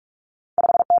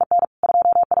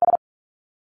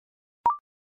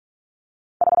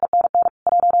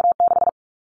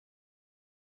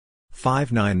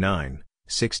 599,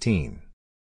 16.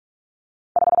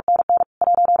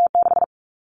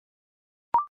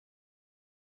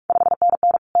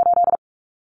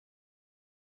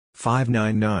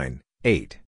 599,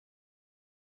 8.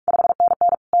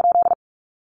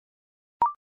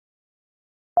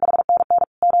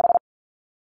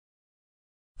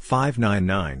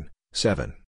 599,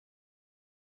 7.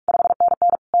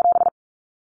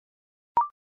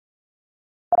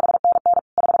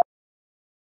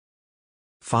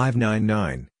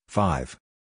 599, 5.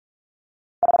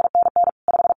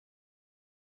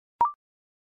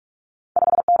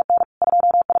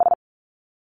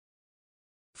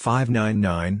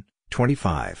 599,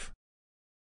 25.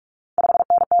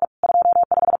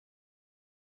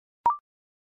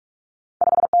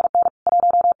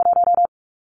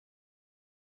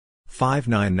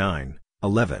 599,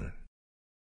 11.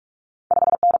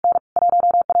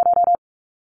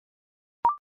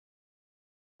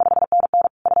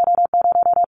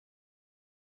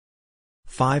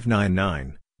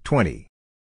 599, 20.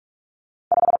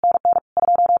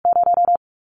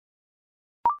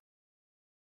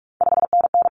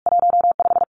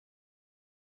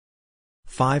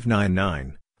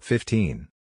 599, 15.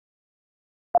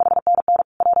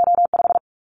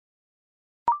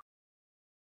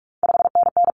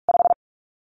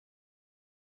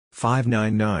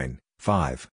 599,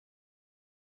 5.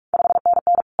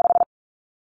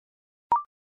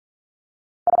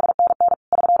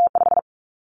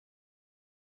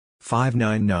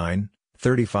 599,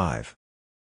 35.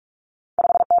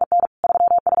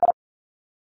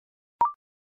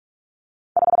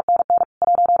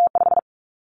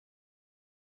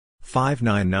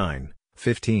 599,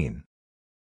 15.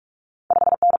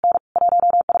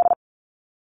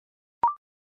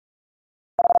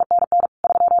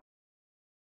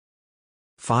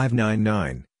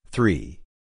 599, 3.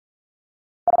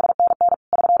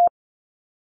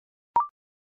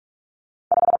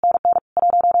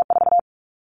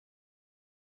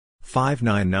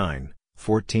 599,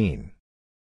 14.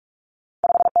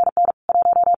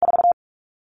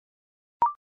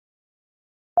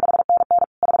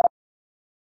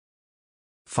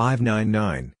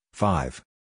 599, 5.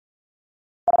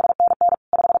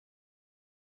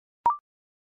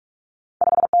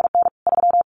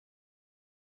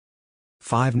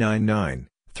 599,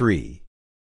 3.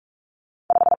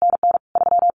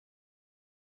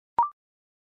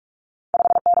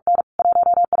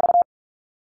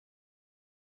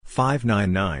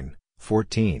 599,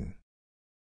 14.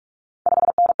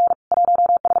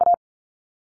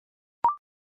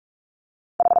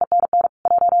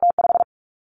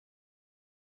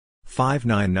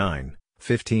 599,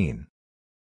 15.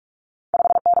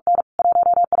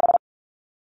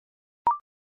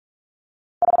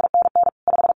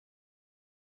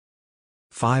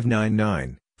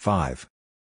 599, 5.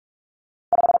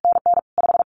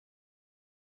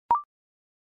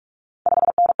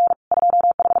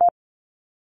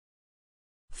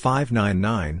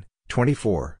 599,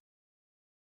 24.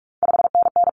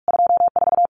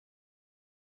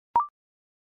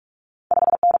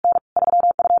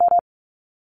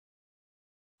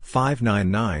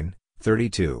 599,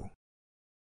 32.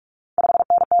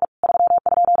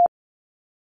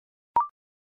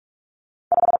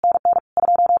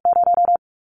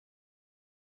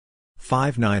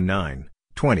 599,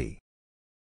 20.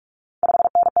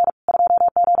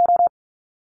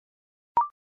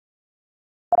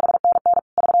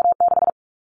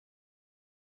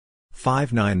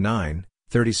 599,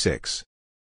 36.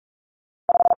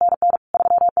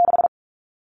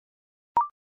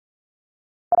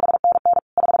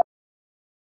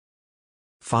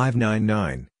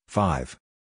 599, 5.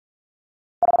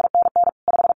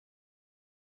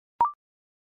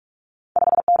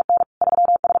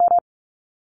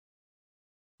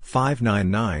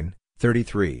 599,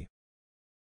 33.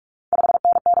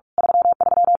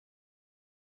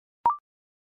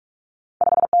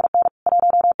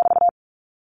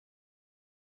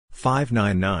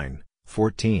 599,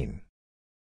 14.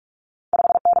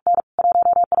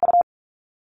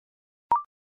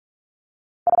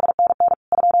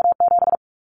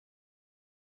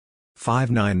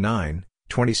 599,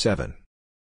 27.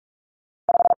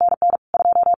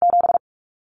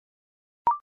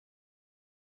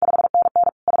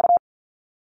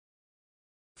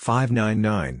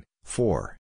 599,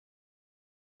 4.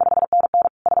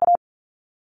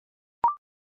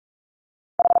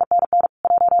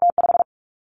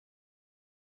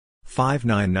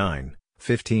 599,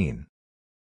 15.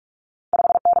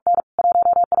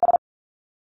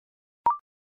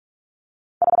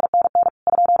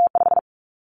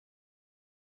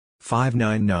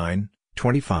 599,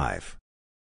 25.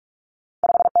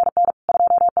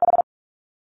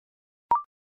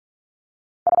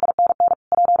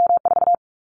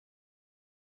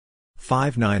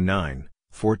 599,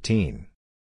 14.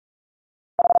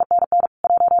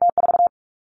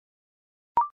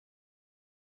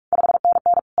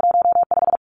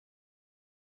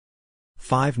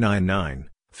 599,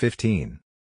 15.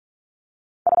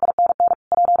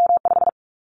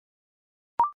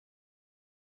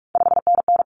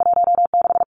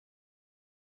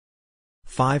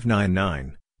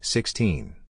 599,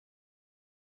 16.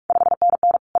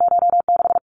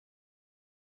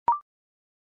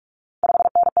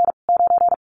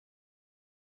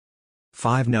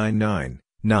 599,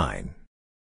 9.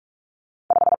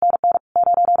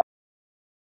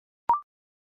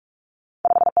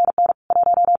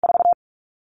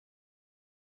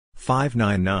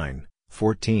 599,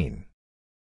 14.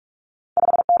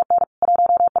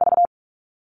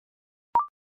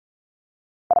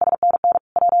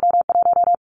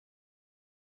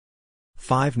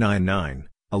 599,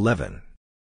 11.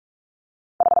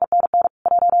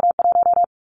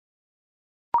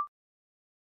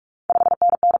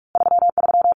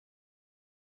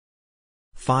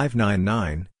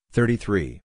 599,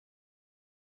 33.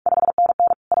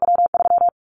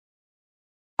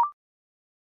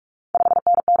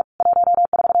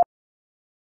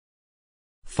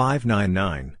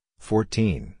 599,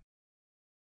 14.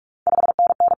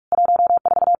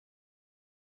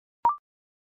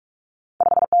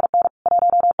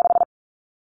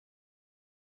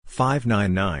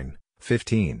 599,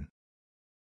 15.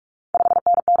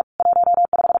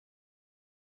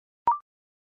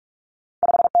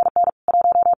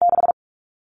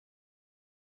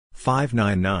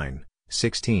 599,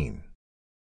 16.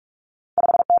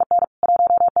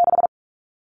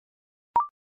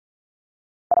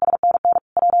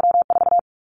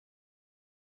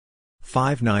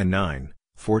 599,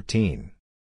 14.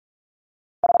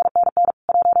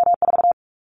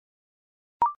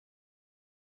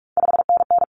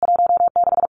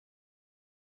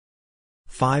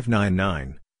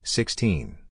 599,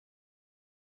 16.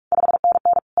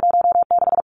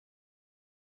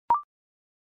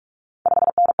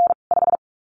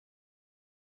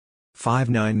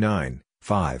 599,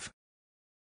 5.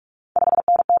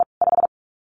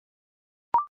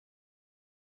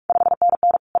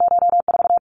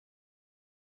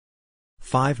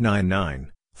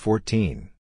 599, 14.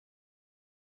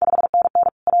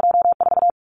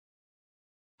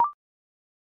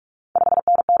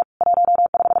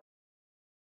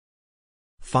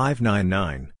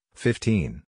 599,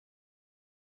 15.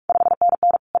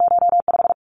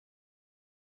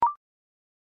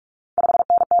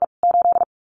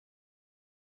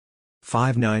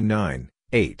 599,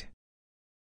 8.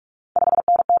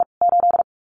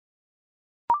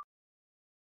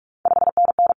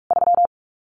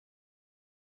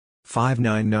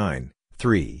 599,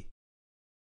 3.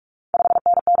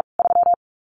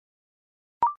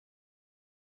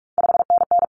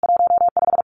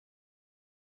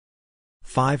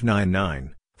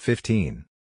 599, 15.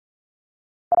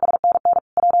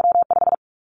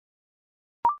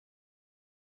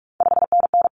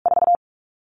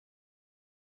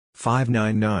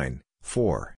 599,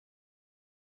 4.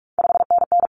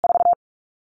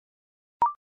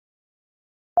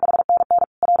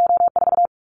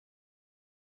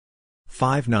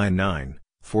 599,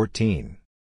 14.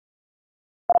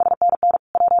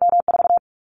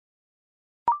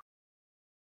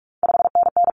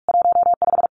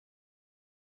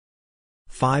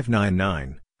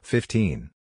 599, 15.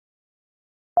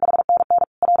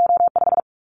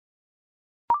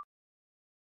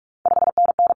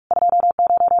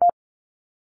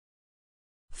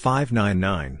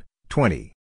 599,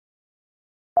 20.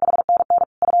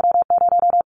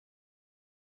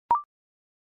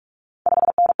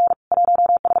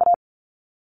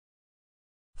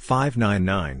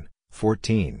 599,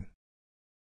 14.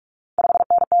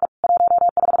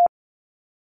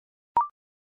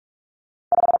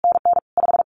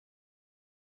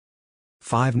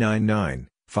 599,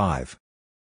 5.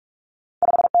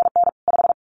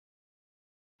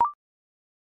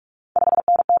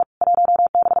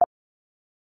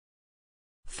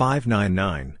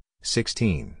 599,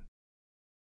 16.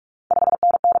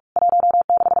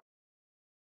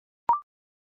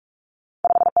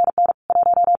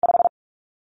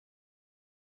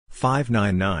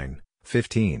 599,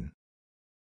 15.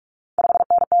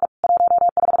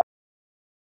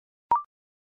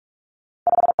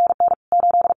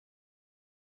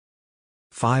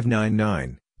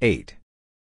 599, 8.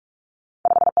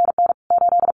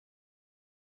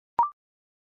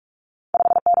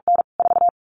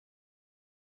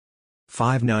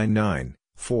 599,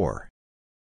 4.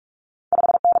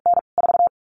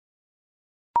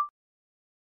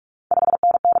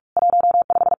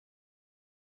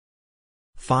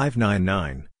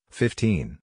 599,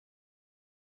 15.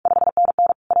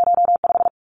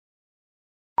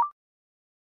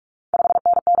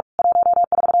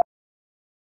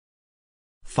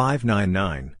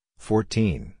 599,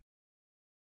 14.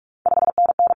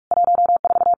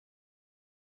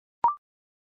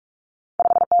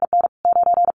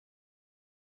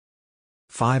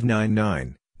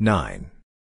 599, 9.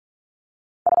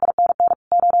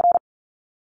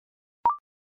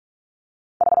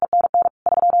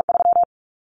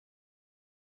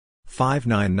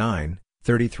 599,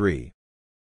 33.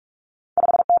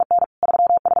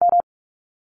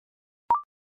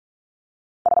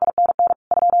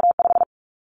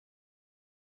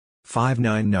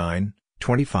 599,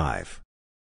 25.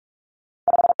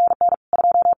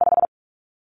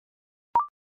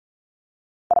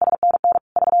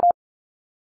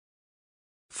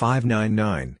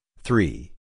 599,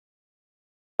 3.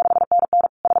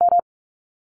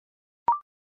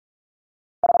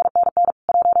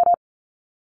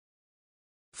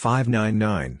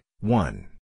 599, 1.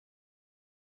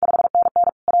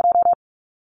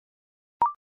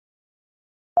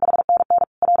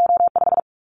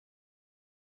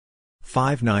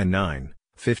 599,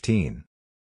 15.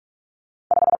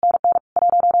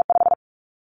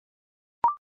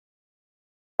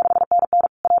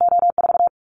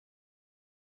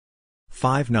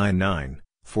 599,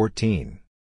 14.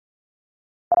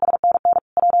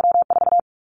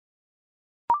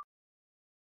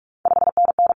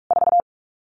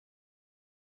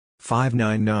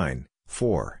 599,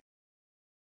 4.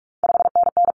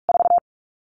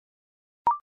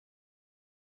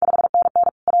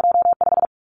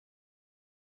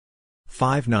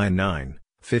 599,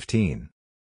 15.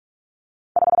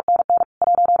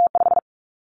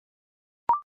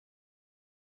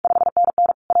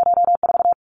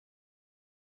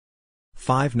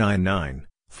 599,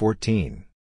 14.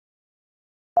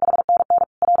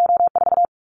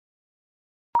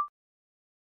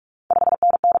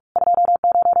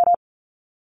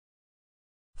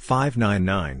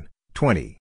 599,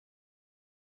 20.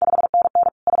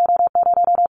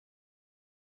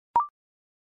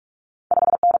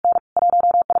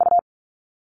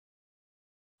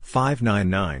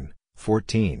 599,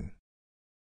 14.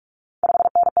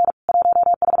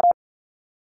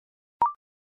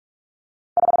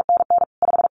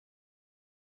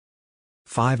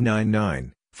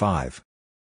 599, 5.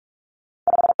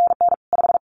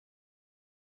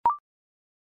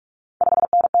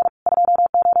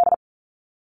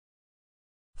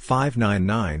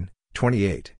 599,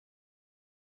 28.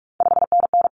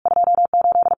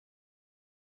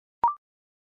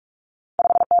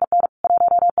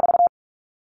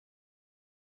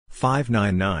 599,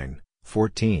 599,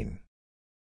 14.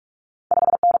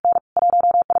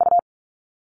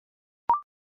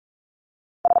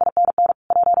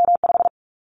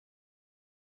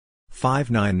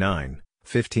 599,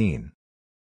 15.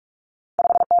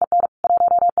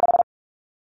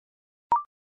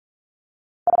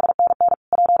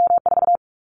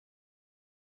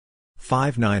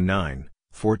 599,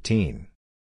 14.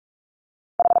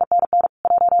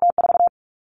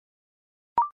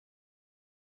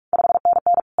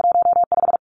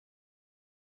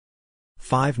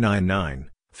 599,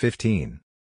 15.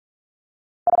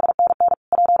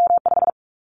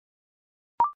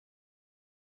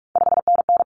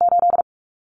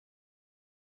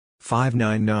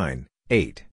 599,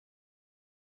 8.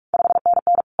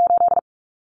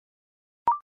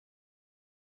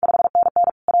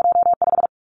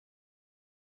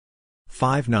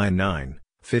 599,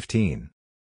 15.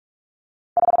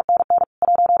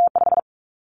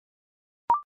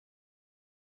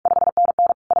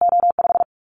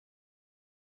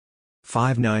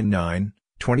 599,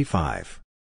 25.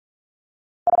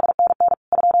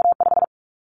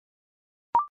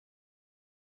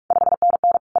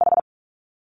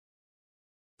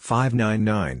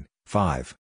 599,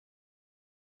 5.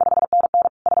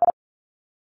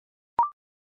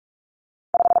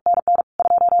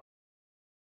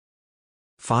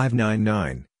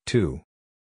 599, 2.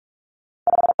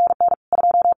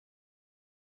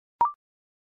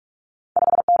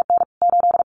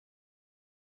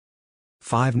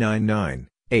 599,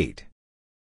 8.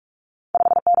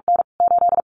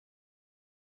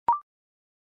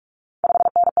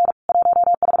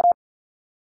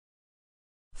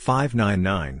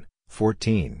 599,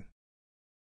 14.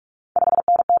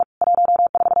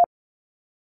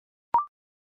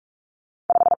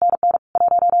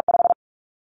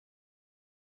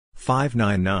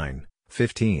 599,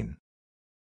 15.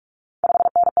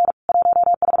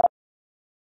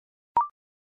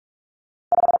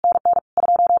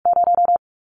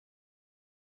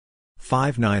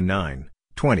 599,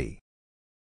 20.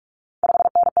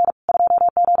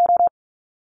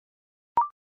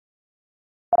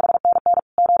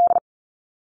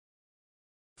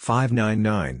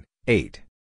 599, 8.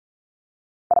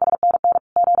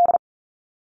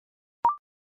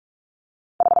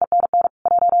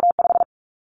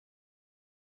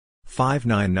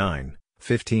 599,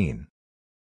 15.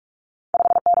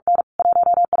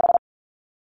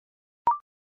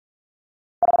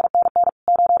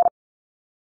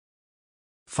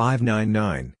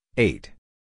 599, 8.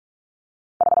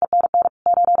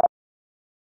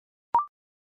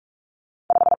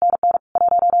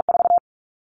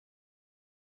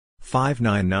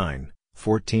 599,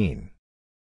 14.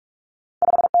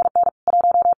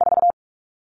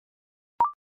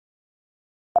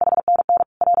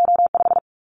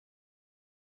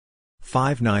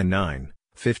 599,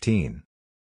 15.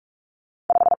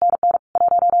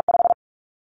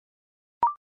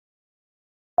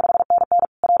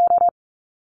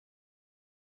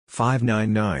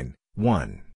 599,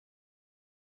 1.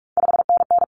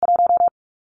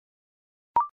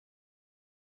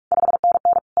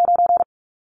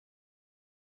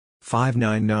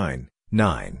 599,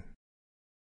 9.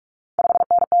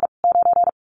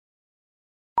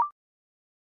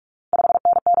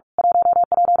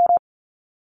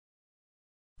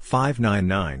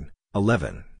 599,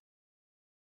 11.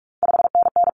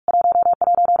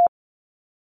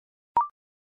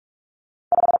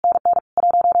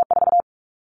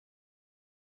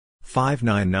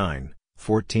 599,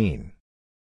 14.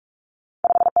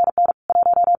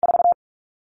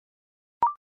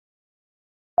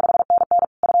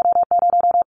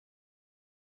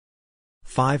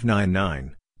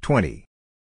 599, 20.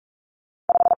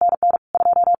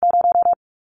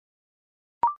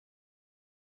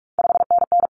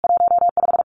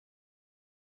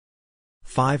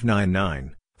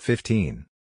 599, 15.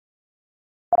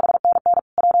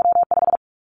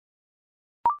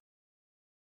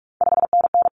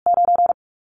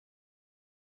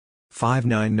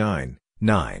 599,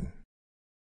 9.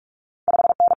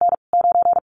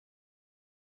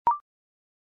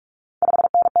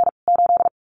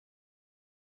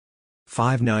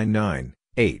 Five nine nine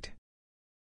 8.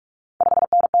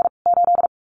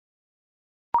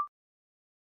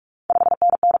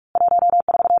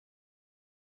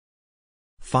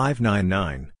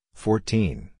 599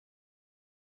 14.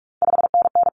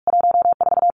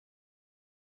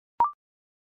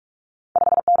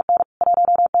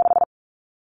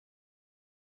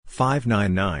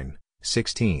 599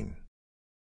 16.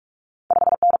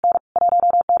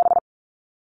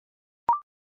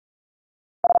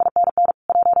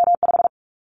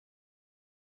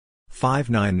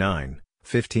 599,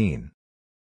 15.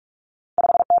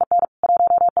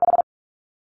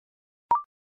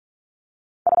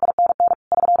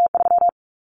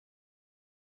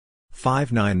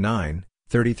 599,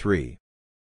 33.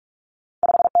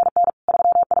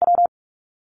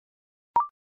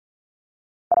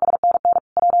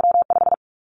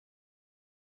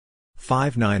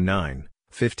 599,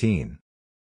 15.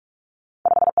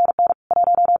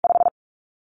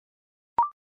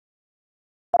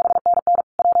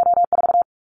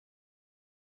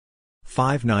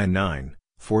 599,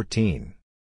 14.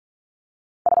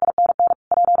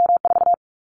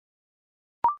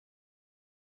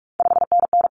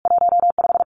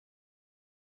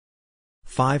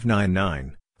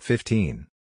 599, 15.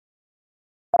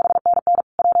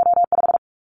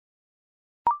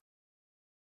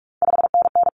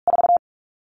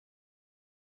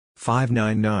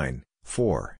 599,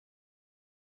 4.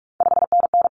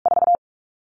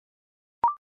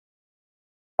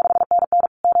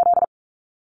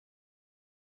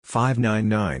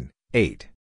 599, 8.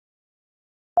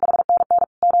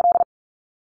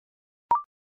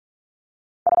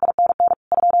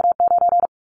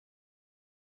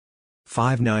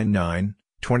 599,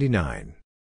 29.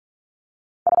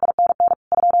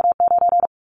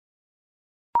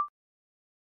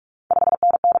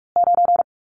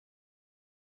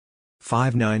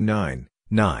 599,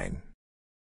 9.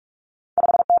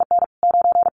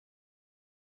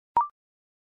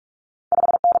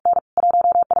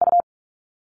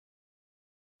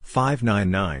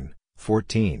 599,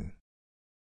 14.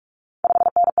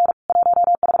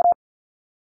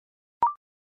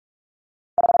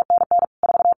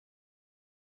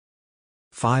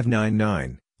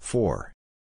 599, 4.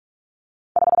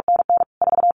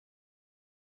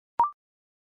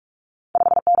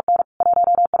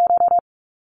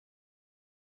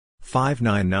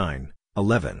 599,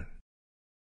 11.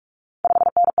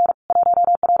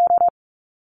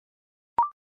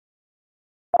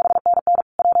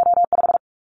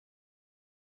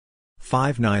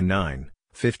 599,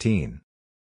 15.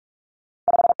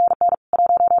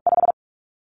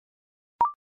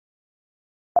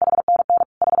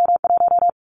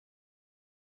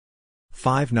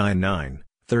 599,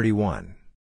 31.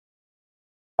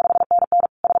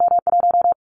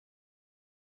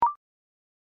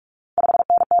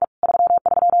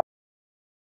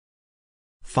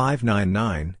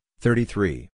 599,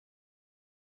 33.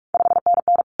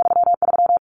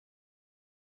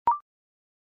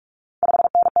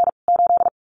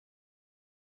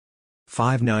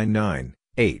 599,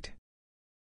 8.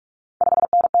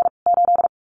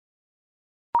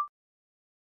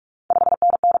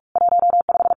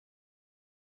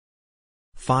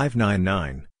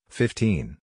 599,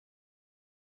 15.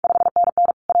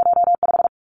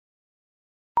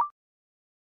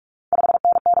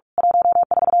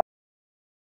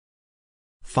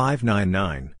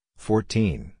 599,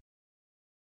 14.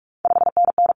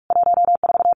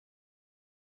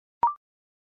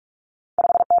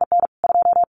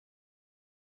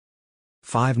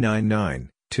 599,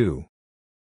 2.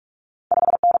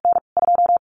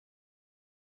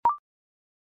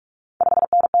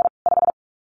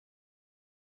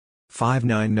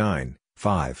 599,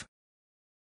 5.